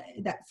of it,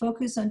 that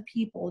focus on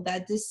people,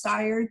 that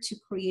desire to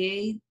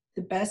create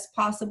the best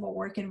possible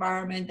work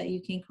environment that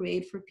you can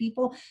create for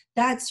people,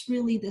 that's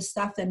really the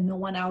stuff that no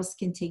one else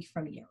can take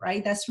from you,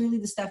 right? That's really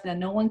the stuff that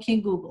no one can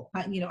Google.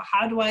 You know,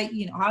 how do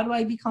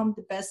I become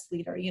the best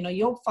leader? You know,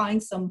 you'll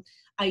find some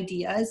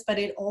ideas, but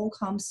it all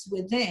comes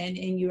within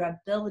in your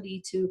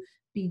ability to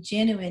be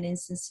genuine and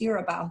sincere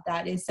about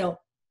that. And so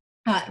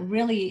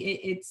really,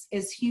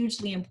 it's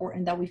hugely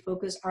important that we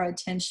focus our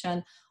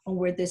attention on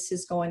where this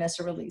is going as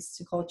it relates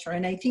to culture.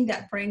 And I think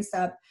that brings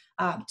up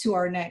to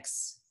our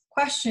next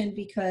question,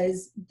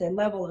 because the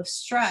level of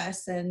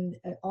stress and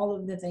all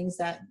of the things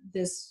that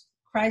this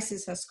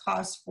crisis has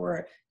caused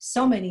for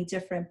so many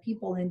different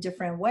people in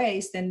different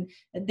ways, then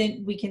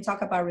we can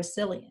talk about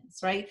resilience,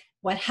 right?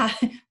 What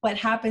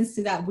happens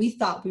to that? We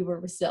thought we were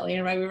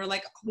resilient, right? We were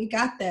like, oh, we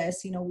got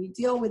this. You know, we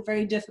deal with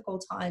very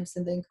difficult times,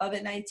 and then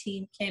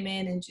COVID-19 came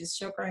in and just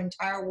shook our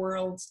entire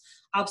worlds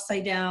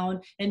upside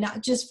down. And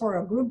not just for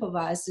a group of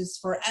us, it's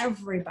for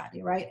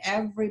everybody, right?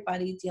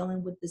 Everybody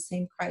dealing with the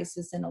same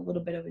crisis in a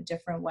little bit of a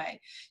different way.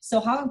 So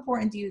how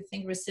important do you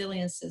think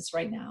resilience is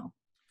right now?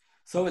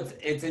 So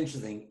it's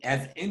interesting.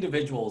 As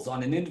individuals,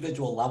 on an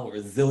individual level,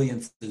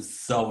 resilience is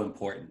so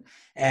important.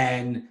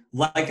 And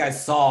like I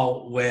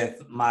saw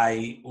with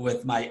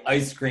my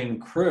ice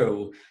cream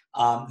crew,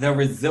 their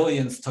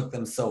resilience took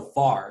them so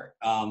far.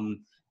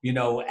 You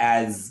know,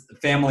 as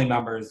family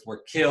members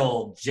were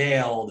killed,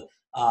 jailed,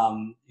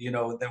 you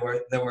know,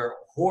 there were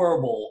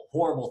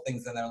horrible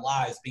things in their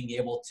lives. Being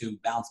able to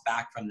bounce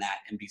back from that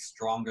and be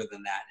stronger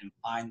than that and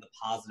find the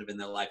positive in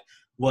their life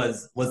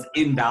was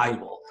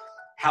invaluable.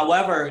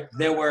 However,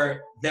 there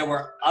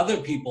were other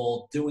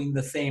people doing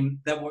the same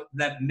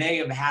that may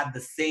have had the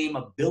same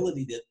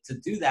ability to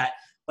do that,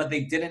 but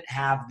they didn't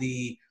have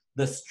the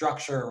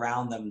structure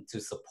around them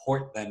to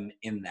support them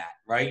in that,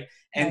 right?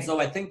 And right. So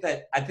I think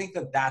that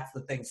that's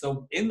the thing.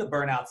 So in the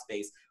burnout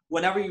space,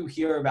 whenever you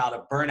hear about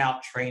a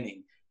burnout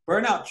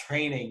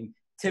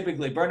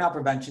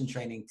prevention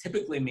training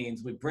typically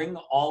means we bring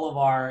all of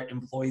our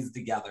employees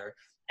together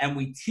and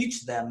we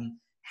teach them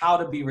how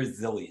to be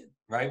resilient.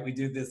 Right? We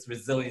do this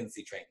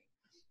resiliency training.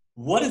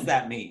 What does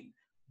that mean?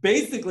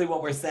 Basically,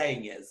 what we're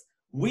saying is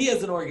we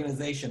as an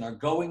organization are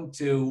going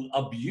to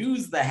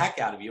abuse the heck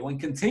out of you and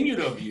continue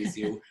to abuse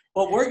you,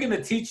 but we're going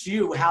to teach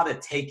you how to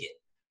take it.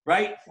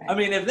 Right? I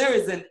mean, if there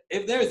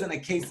isn't a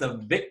case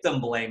of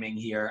victim blaming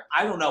here,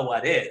 I don't know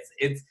what is.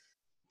 It's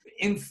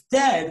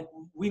instead,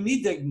 we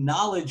need to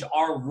acknowledge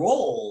our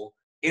role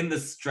in the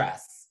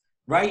stress,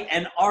 right?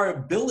 And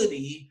our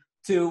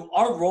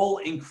role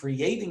in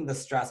creating the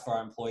stress for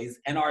our employees,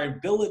 and our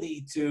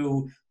ability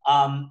to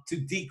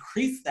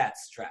decrease that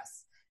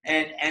stress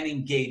and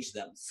engage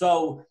them.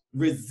 So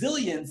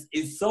resilience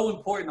is so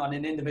important on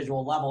an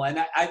individual level. And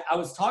I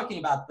was talking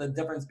about the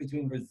difference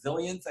between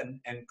resilience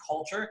and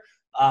culture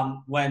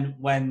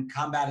when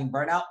combating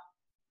burnout.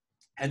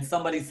 And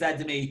somebody said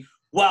to me,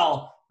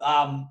 well,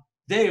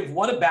 Dave,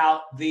 what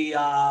about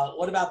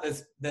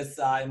this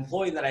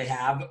employee that I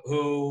have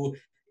who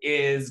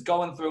is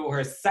going through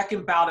her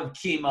second bout of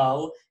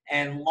chemo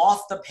and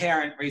lost a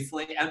parent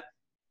recently?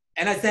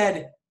 And I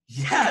said,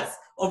 yes,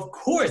 of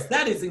course,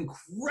 that is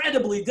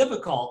incredibly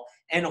difficult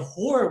and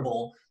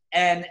horrible.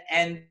 And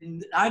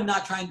I'm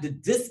not trying to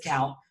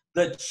discount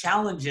the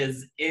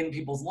challenges in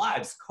people's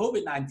lives.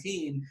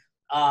 COVID-19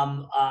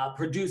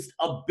 produced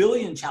a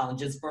billion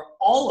challenges for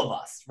all of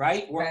us,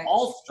 right? We're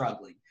all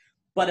struggling.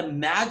 But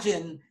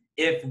imagine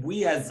if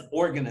we as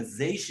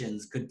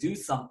organizations could do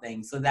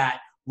something so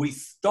that we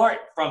start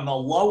from a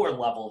lower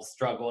level of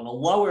struggle and a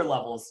lower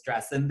level of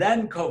stress, and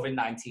then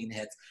COVID-19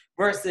 hits,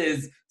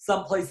 versus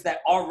some place that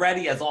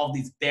already has all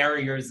these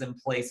barriers in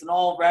place and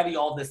already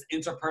all this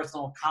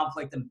interpersonal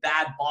conflict and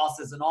bad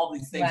bosses and all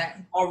these things. Right.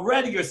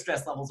 Already your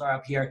stress levels are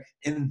up here,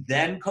 and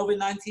then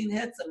COVID-19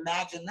 hits.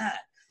 Imagine that.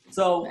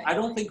 So Right. I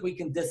don't think we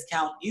can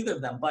discount either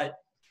of them, but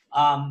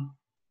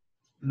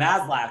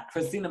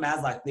Christina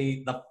Maslach,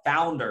 the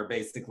founder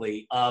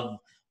basically of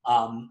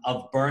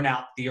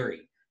burnout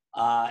theory,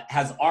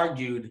 has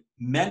argued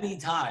many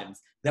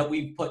times that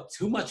we've put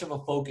too much of a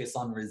focus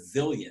on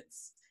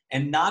resilience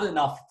and not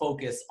enough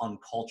focus on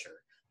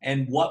culture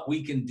and what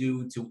we can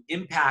do to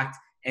impact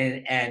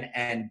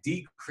and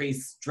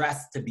decrease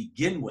stress to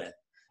begin with,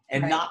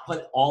 and Right. not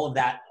put all of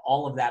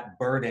that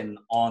burden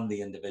on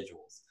the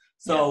individuals.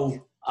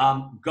 So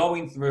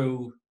going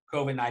through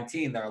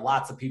COVID-19, there are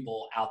lots of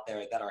people out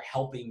there that are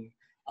helping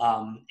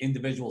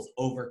individuals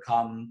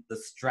overcome the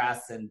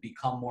stress and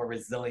become more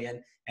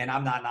resilient. And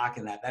I'm not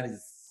knocking that. That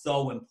is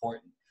so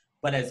important.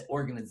 But as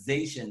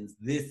organizations,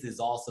 this is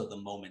also the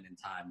moment in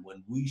time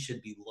when we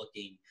should be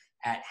looking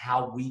at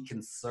how we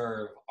can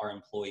serve our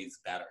employees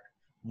better.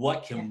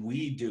 What can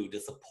we do to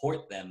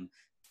support them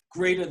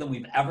greater than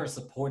we've ever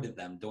supported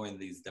them during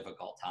these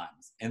difficult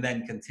times, and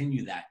then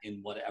continue that in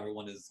what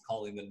everyone is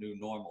calling the new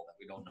normal, that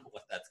we don't know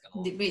what that's going to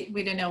look like.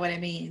 We don't know what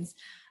it means.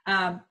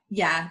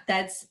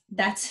 That's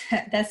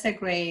a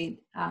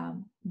great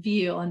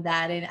view on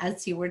that. And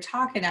as you were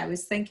talking, I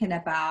was thinking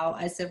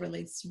about, as it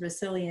relates to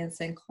resilience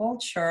and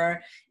culture,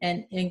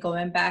 and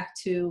going back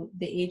to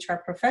the HR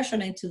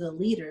profession and to the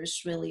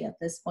leaders really at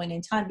this point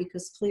in time,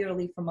 because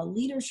clearly from a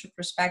leadership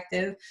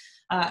perspective,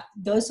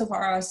 those of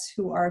us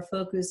who are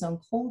focused on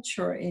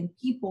culture and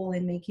people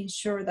and making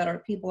sure that our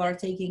people are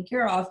taken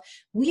care of,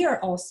 we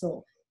are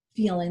also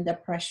feeling the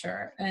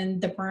pressure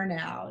and the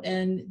burnout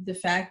and the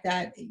fact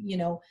that, you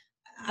know,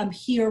 I'm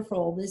here for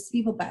all these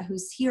people, but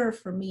who's here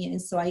for me?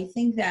 And so I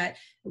think that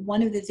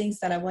one of the things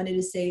that I wanted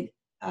to say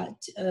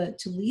to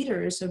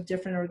leaders of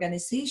different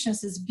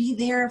organizations is be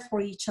there for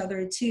each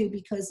other too,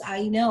 because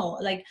I know,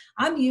 like,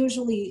 I'm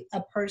usually a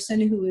person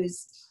who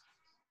is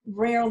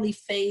rarely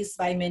faced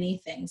by many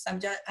things.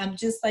 I'm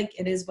just like,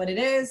 it is what it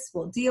is.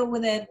 We'll deal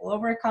with it. We'll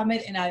overcome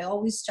it. And I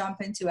always jump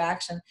into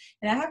action.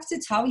 And I have to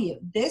tell you,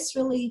 this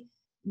really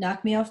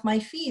knocked me off my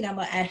feet.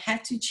 I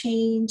had to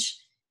change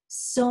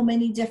so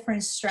many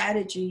different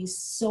strategies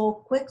so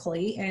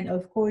quickly. And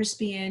of course,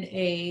 being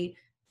a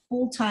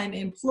full-time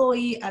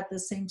employee at the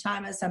same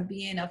time as I'm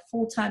being a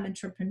full-time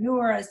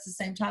entrepreneur, at the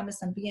same time as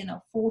I'm being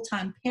a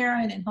full-time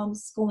parent and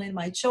homeschooling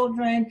my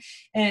children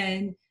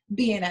and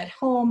being at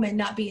home and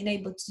not being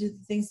able to do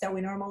the things that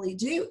we normally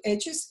do,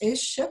 it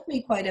shook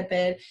me quite a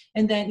bit.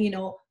 And then, you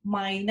know,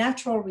 my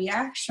natural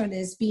reaction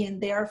is being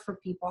there for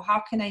people.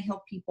 How can I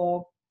help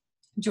people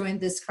during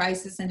this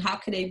crisis, and how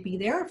could I be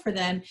there for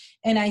them?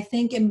 And I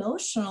think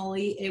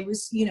emotionally it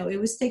was, you know, it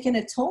was taking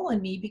a toll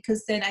on me,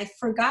 because then I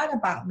forgot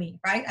about me,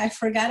 right? I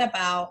forgot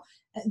about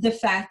the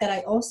fact that I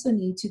also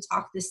need to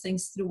talk these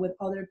things through with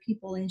other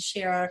people and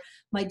share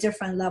my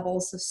different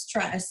levels of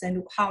stress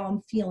and how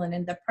I'm feeling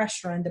and the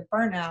pressure and the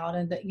burnout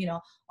and the, you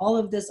know, all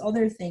of these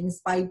other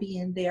things, by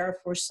being there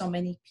for so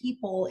many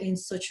people in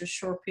such a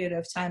short period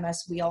of time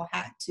as we all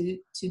had to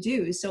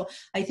do. So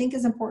I think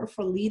it's important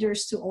for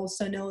leaders to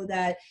also know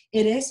that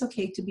it is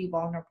okay to be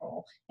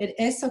vulnerable. It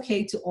is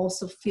okay to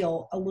also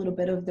feel a little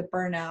bit of the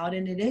burnout,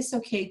 and it is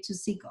okay to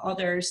seek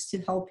others to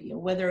help you,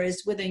 whether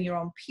it's within your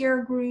own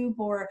peer group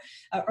or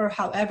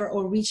however,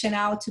 or reaching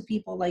out to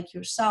people like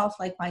yourself,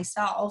 like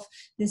myself,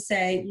 to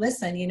say,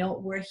 listen, you know,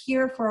 we're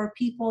here for our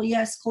people.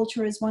 Yes,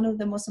 culture is one of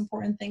the most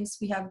important things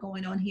we have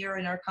going on here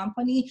in our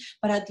company.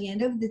 But at the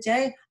end of the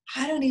day,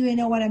 I don't even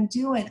know what I'm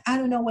doing. I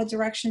don't know what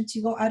direction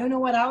to go. I don't know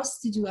what else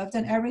to do. I've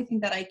done everything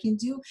that I can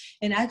do.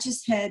 And I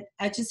just hit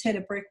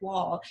a brick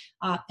wall.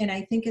 And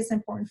I think it's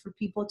important for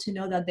people to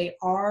know that there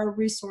are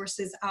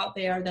resources out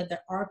there, that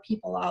there are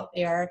people out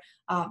there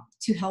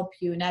to help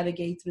you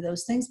navigate through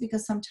those things.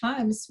 Because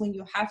sometimes when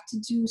you have to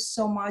do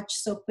so much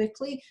so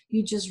quickly,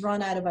 you just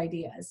run out of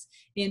ideas.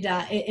 And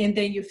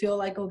then you feel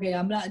like, okay,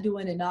 I'm not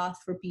doing enough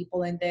for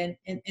people. And then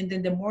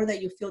the more that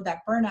you feel that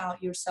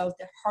burnout yourself,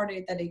 the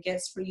harder that it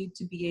gets for you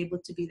to be able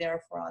to be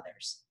there for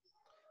others.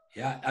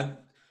 Yeah,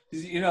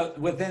 you know,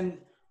 within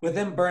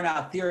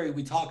burnout theory,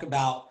 we talk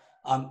about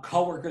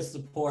coworker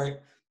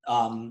support,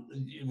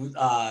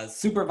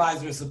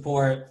 supervisor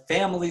support,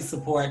 family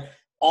support.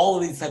 All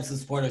of these types of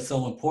support are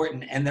so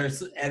important, and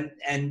there's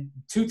and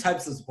two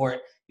types of support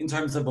in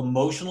terms of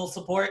emotional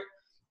support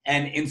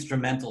and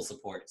instrumental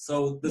support.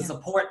 So the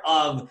support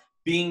of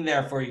being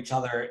there for each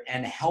other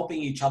and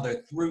helping each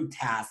other through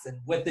tasks and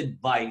with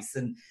advice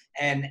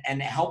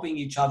and helping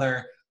each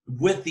other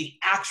with the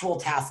actual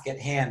task at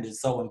hand is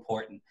so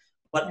important.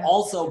 But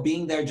also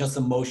being there just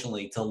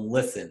emotionally to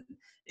listen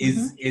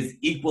is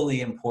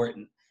equally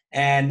important.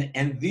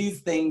 And these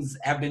things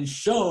have been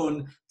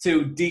shown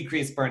to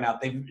decrease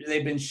burnout.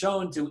 They've been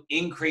shown to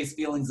increase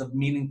feelings of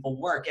meaningful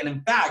work. And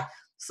in fact,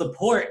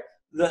 support,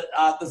 the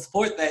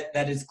support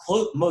that is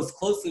most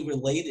closely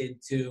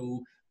related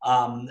to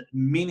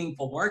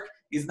meaningful work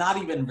is not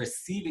even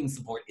receiving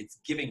support, it's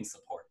giving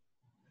support.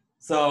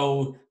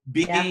 So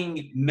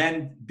being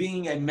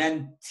a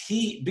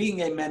mentee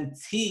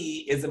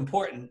is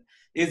important,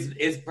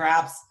 is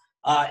perhaps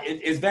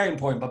it is very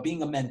important, but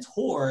being a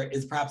mentor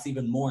is perhaps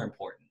even more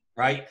important,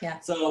 right? Yeah.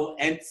 So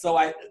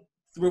I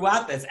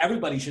throughout this,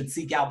 everybody should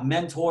seek out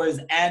mentors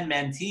and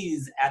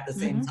mentees at the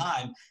same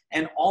time,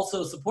 and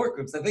also support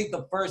groups. I think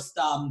the first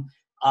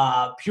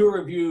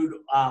peer-reviewed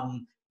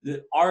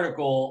the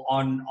article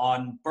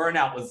on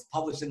burnout was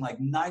published in like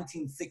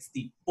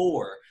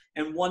 1964,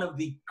 and one of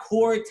the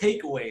core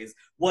takeaways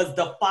was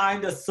to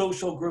find a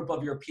social group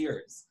of your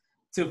peers,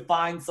 to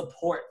find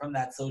support from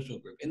that social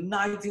group. In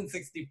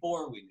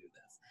 1964, we knew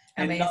this,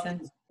 and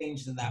nothing's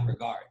changed in that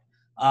regard.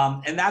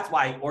 And that's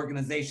why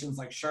organizations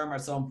like SHRM are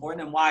so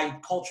important, and why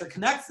Culture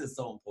Connects is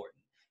so important,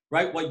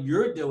 right? What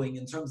you're doing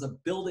in terms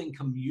of building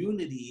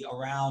community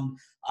around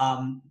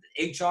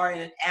HR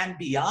and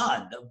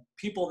beyond,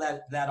 people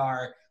that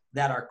are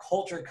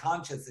culture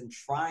conscious and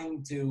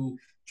trying to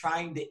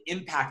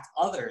impact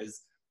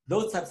others.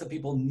 Those types of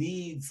people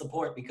need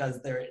support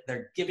because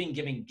they're giving.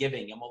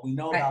 And what we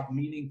know about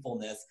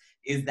meaningfulness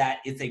is that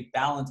it's a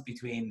balance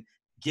between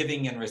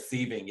giving and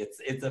receiving.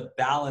 It's a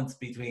balance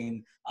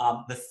between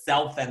the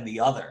self and the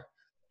other.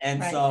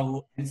 And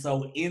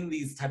so in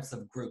these types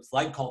of groups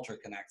like Culture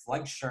Connects,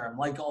 like SHRM,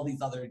 like all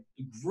these other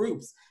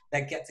groups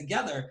that get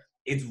together,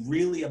 it's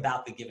really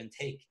about the give and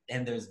take,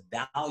 and there's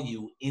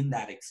value in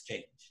that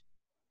exchange.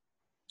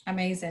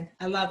 Amazing.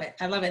 I love it.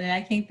 And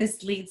I think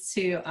this leads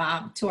to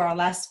our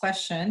last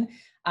question.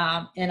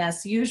 And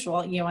as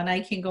usual, you and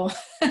I can go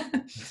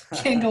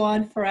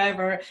on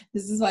forever.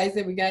 This is why I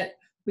said we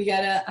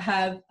gotta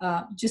have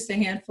just a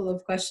handful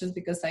of questions,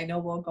 because I know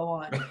we'll go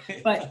on.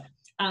 But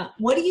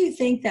what do you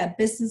think that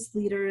business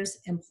leaders,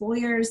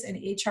 employers, and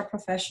HR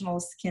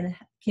professionals can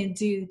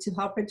do to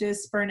help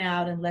reduce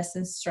burnout and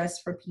lessen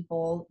stress for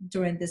people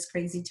during this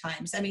crazy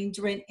times? I mean,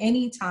 during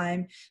any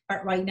time,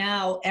 but right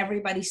now,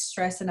 everybody's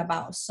stressing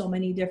about so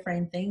many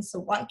different things. So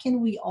what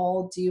can we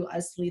all do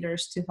as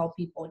leaders to help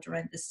people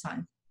during this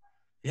time?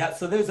 Yeah,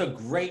 so there's a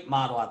great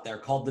model out there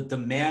called the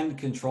demand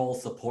control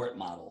support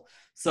model.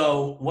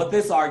 So what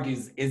this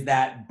argues is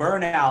that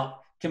burnout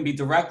can be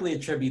directly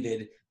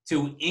attributed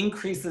to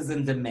increases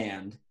in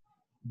demand,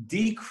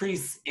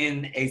 decrease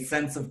in a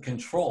sense of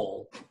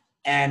control,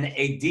 and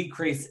a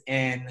decrease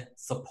in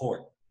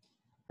support,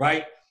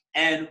 right?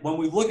 And when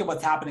we look at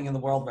what's happening in the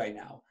world right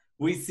now,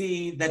 we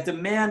see that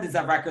demand is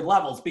at record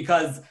levels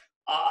because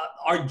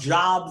our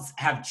jobs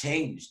have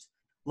changed.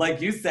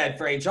 Like you said,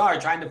 for HR,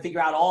 trying to figure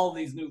out all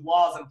these new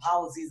laws and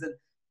policies, and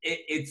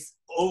it's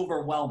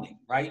overwhelming,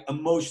 right?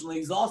 Emotionally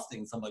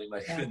exhausting, somebody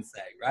might even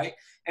say, right?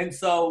 And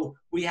so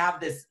we have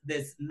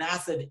this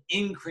massive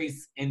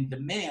increase in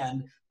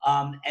demand,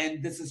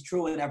 and this is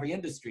true in every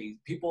industry.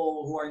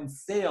 People who are in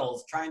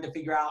sales trying to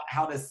figure out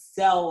how to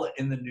sell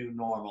in the new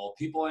normal.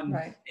 People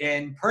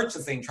in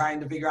purchasing trying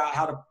to figure out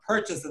how to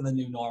purchase in the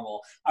new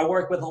normal. I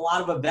work with a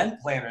lot of event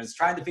planners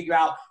trying to figure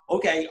out,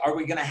 okay, are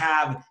we going to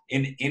have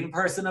an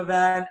in-person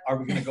event? Are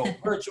we going to go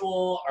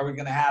virtual? Are we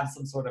going to have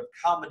some sort of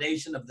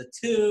combination of the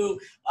two?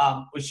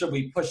 Or should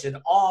we push it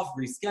off,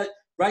 reschedule,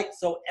 right?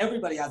 So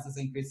everybody has this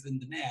increase in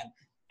demand,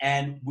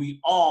 and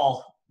we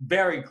all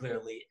very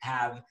clearly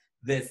have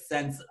this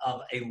sense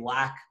of a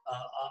lack,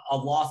 a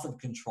loss of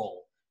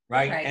control,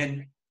 right?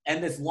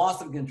 And this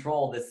loss of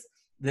control,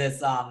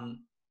 this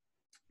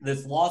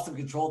loss of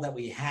control that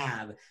we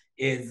have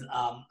is,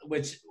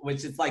 which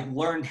is like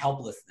learned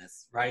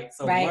helplessness, right?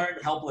 So learned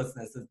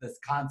helplessness is this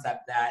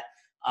concept that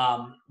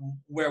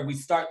where we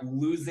start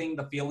losing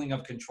the feeling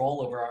of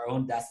control over our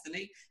own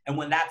destiny. And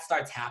when that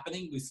starts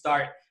happening,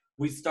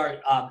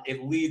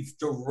 it leads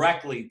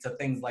directly to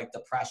things like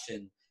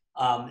depression,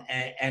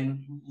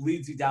 and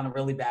leads you down a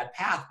really bad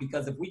path,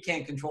 because if we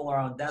can't control our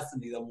own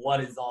destiny, then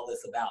what is all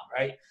this about,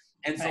 right?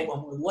 And so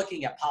when we're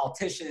looking at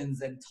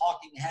politicians and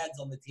talking heads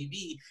on the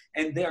TV,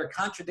 and they're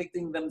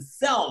contradicting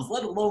themselves,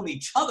 let alone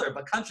each other,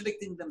 but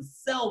contradicting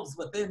themselves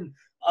within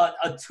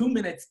a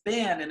 2-minute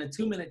span and a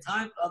 2-minute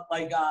time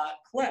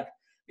clip,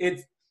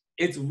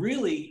 it's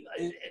really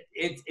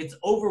it's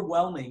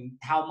overwhelming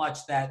how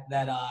much that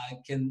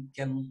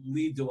can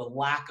lead to a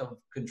lack of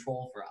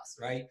control for us,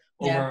 right,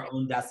 over our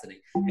own destiny.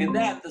 And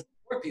then the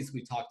support piece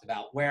we talked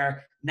about,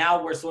 where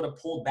now we're sort of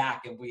pulled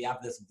back and we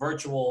have this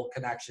virtual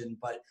connection,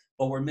 but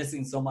we're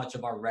missing so much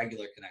of our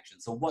regular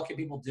connection. So what can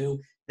people do?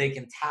 They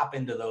can tap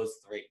into those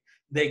three.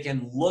 They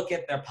can look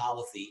at their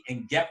policy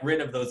and get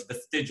rid of those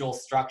vestigial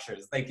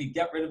structures. They can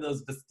get rid of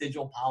those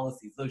vestigial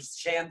policies, those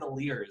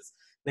chandeliers.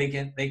 They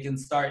can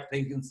start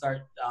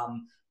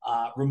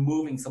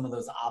removing some of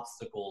those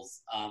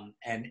obstacles,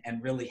 and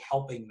really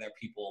helping their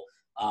people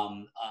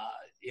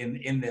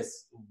in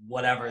this,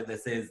 whatever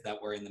this is that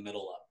we're in the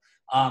middle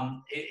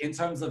of. In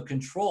terms of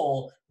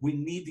control, we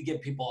need to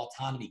give people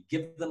autonomy,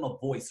 give them a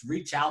voice,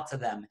 reach out to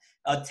them,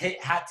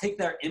 take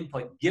their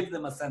input, give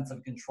them a sense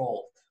of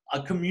control,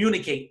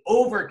 communicate,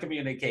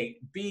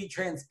 over-communicate, be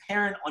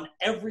transparent on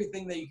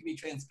everything that you can be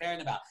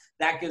transparent about.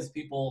 That gives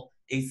people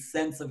a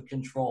sense of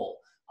control.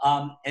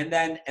 And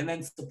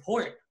then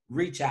support,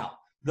 reach out.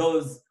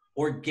 Those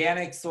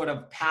organic sort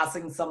of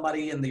passing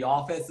somebody in the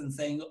office and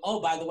saying,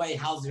 oh, by the way,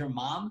 how's your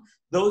mom?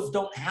 Those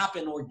don't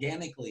happen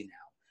organically now.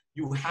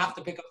 You have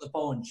to pick up the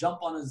phone, jump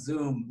on a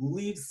Zoom,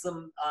 leave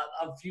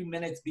a few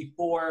minutes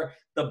before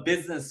the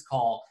business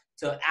call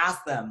to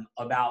ask them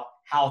about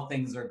how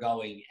things are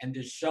going and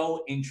to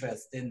show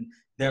interest in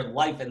their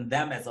life and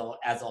them as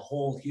a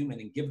whole human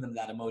and give them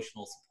that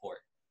emotional support.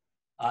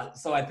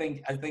 So I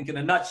think in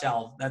a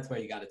nutshell, that's where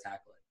you got to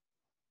tackle it.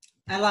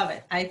 I love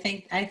it. I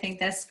think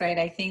that's great.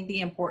 I think the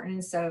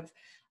importance of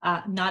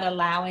not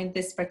allowing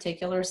this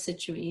particular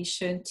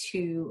situation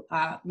to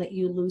let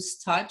you lose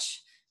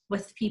touch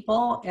with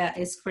people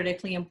is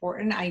critically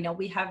important. I know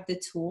we have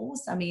the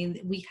tools. I mean,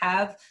 we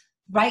have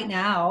right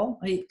now,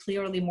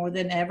 clearly more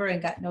than ever,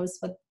 and God knows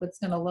what's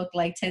going to look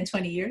like 10,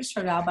 20 years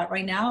from now. But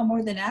right now,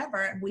 more than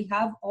ever, we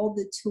have all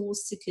the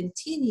tools to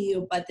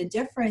continue. But the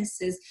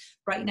difference is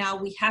right now,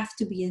 we have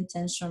to be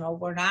intentional.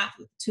 We're not,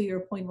 to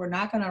your point, we're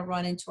not going to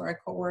run into our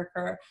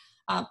coworker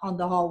on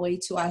the hallway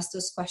to ask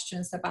those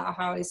questions about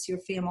how is your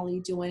family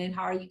doing and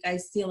how are you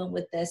guys dealing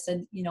with this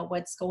and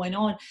what's going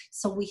on.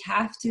 So we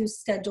have to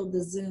schedule the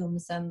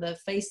Zooms and the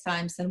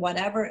FaceTimes and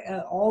whatever,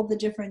 all the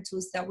different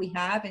tools that we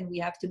have, and we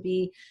have to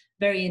be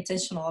very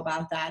intentional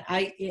about that.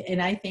 I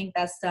think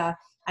that's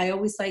I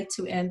always like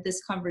to end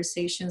these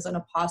conversations on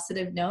a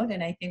positive note,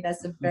 and I think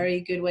that's a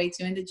very good way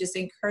to end it, just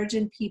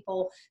encouraging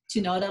people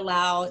to not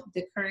allow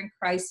the current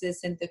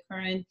crisis and the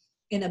current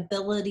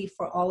inability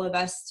for all of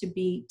us to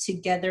be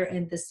together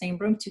in the same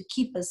room to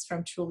keep us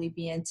from truly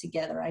being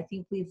together. I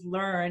think we've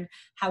learned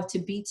how to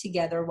be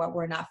together when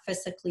we're not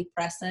physically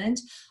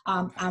present.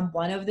 I'm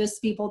one of those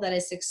people that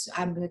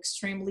I'm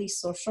extremely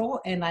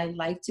social and I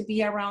like to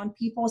be around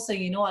people. So,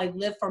 I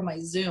live for my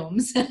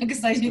Zooms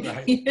because I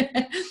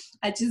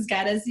just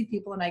gotta see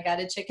people and I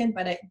gotta check in,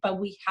 but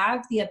we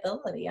have the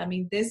ability. I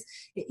mean, this,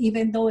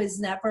 even though it's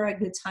never a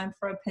good time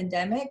for a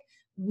pandemic,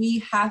 we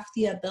have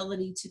the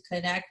ability to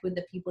connect with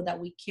the people that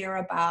we care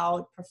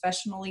about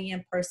professionally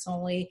and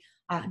personally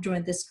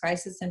during this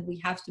crisis. And we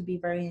have to be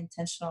very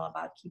intentional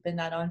about keeping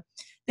that on.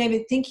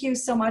 David, thank you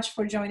so much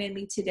for joining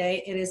me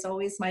today. It is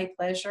always my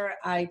pleasure.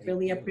 I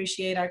really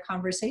appreciate our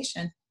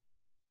conversation.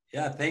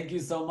 Yeah, thank you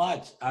so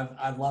much.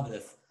 I love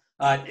this.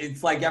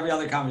 It's like every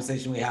other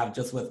conversation we have,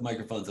 just with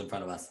microphones in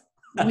front of us.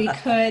 we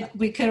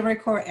could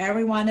record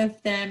every one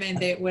of them and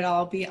they would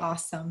all be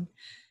awesome.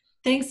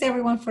 Thanks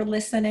everyone for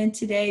listening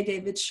today.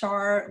 David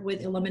Shar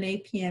with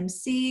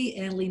IlluminatePMC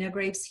and Lina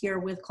Graves here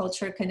with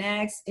Culture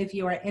Connects. If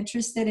you are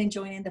interested in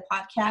joining the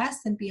podcast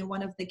and being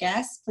one of the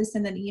guests, please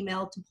send an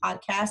email to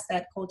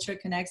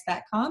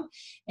podcast@cultureconnects.com.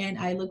 And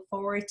I look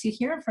forward to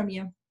hearing from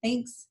you.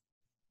 Thanks.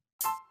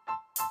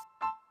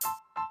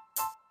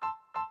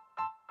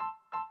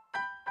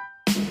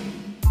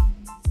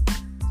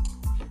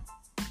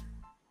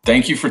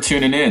 Thank you for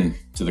tuning in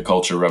to the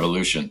Culture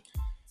Revolution.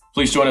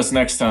 Please join us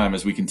next time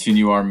as we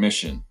continue our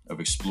mission of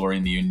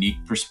exploring the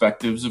unique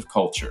perspectives of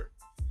culture.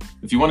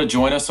 If you want to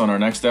join us on our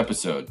next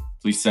episode,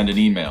 please send an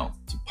email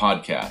to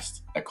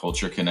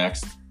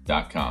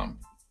podcast@cultureconnects.com.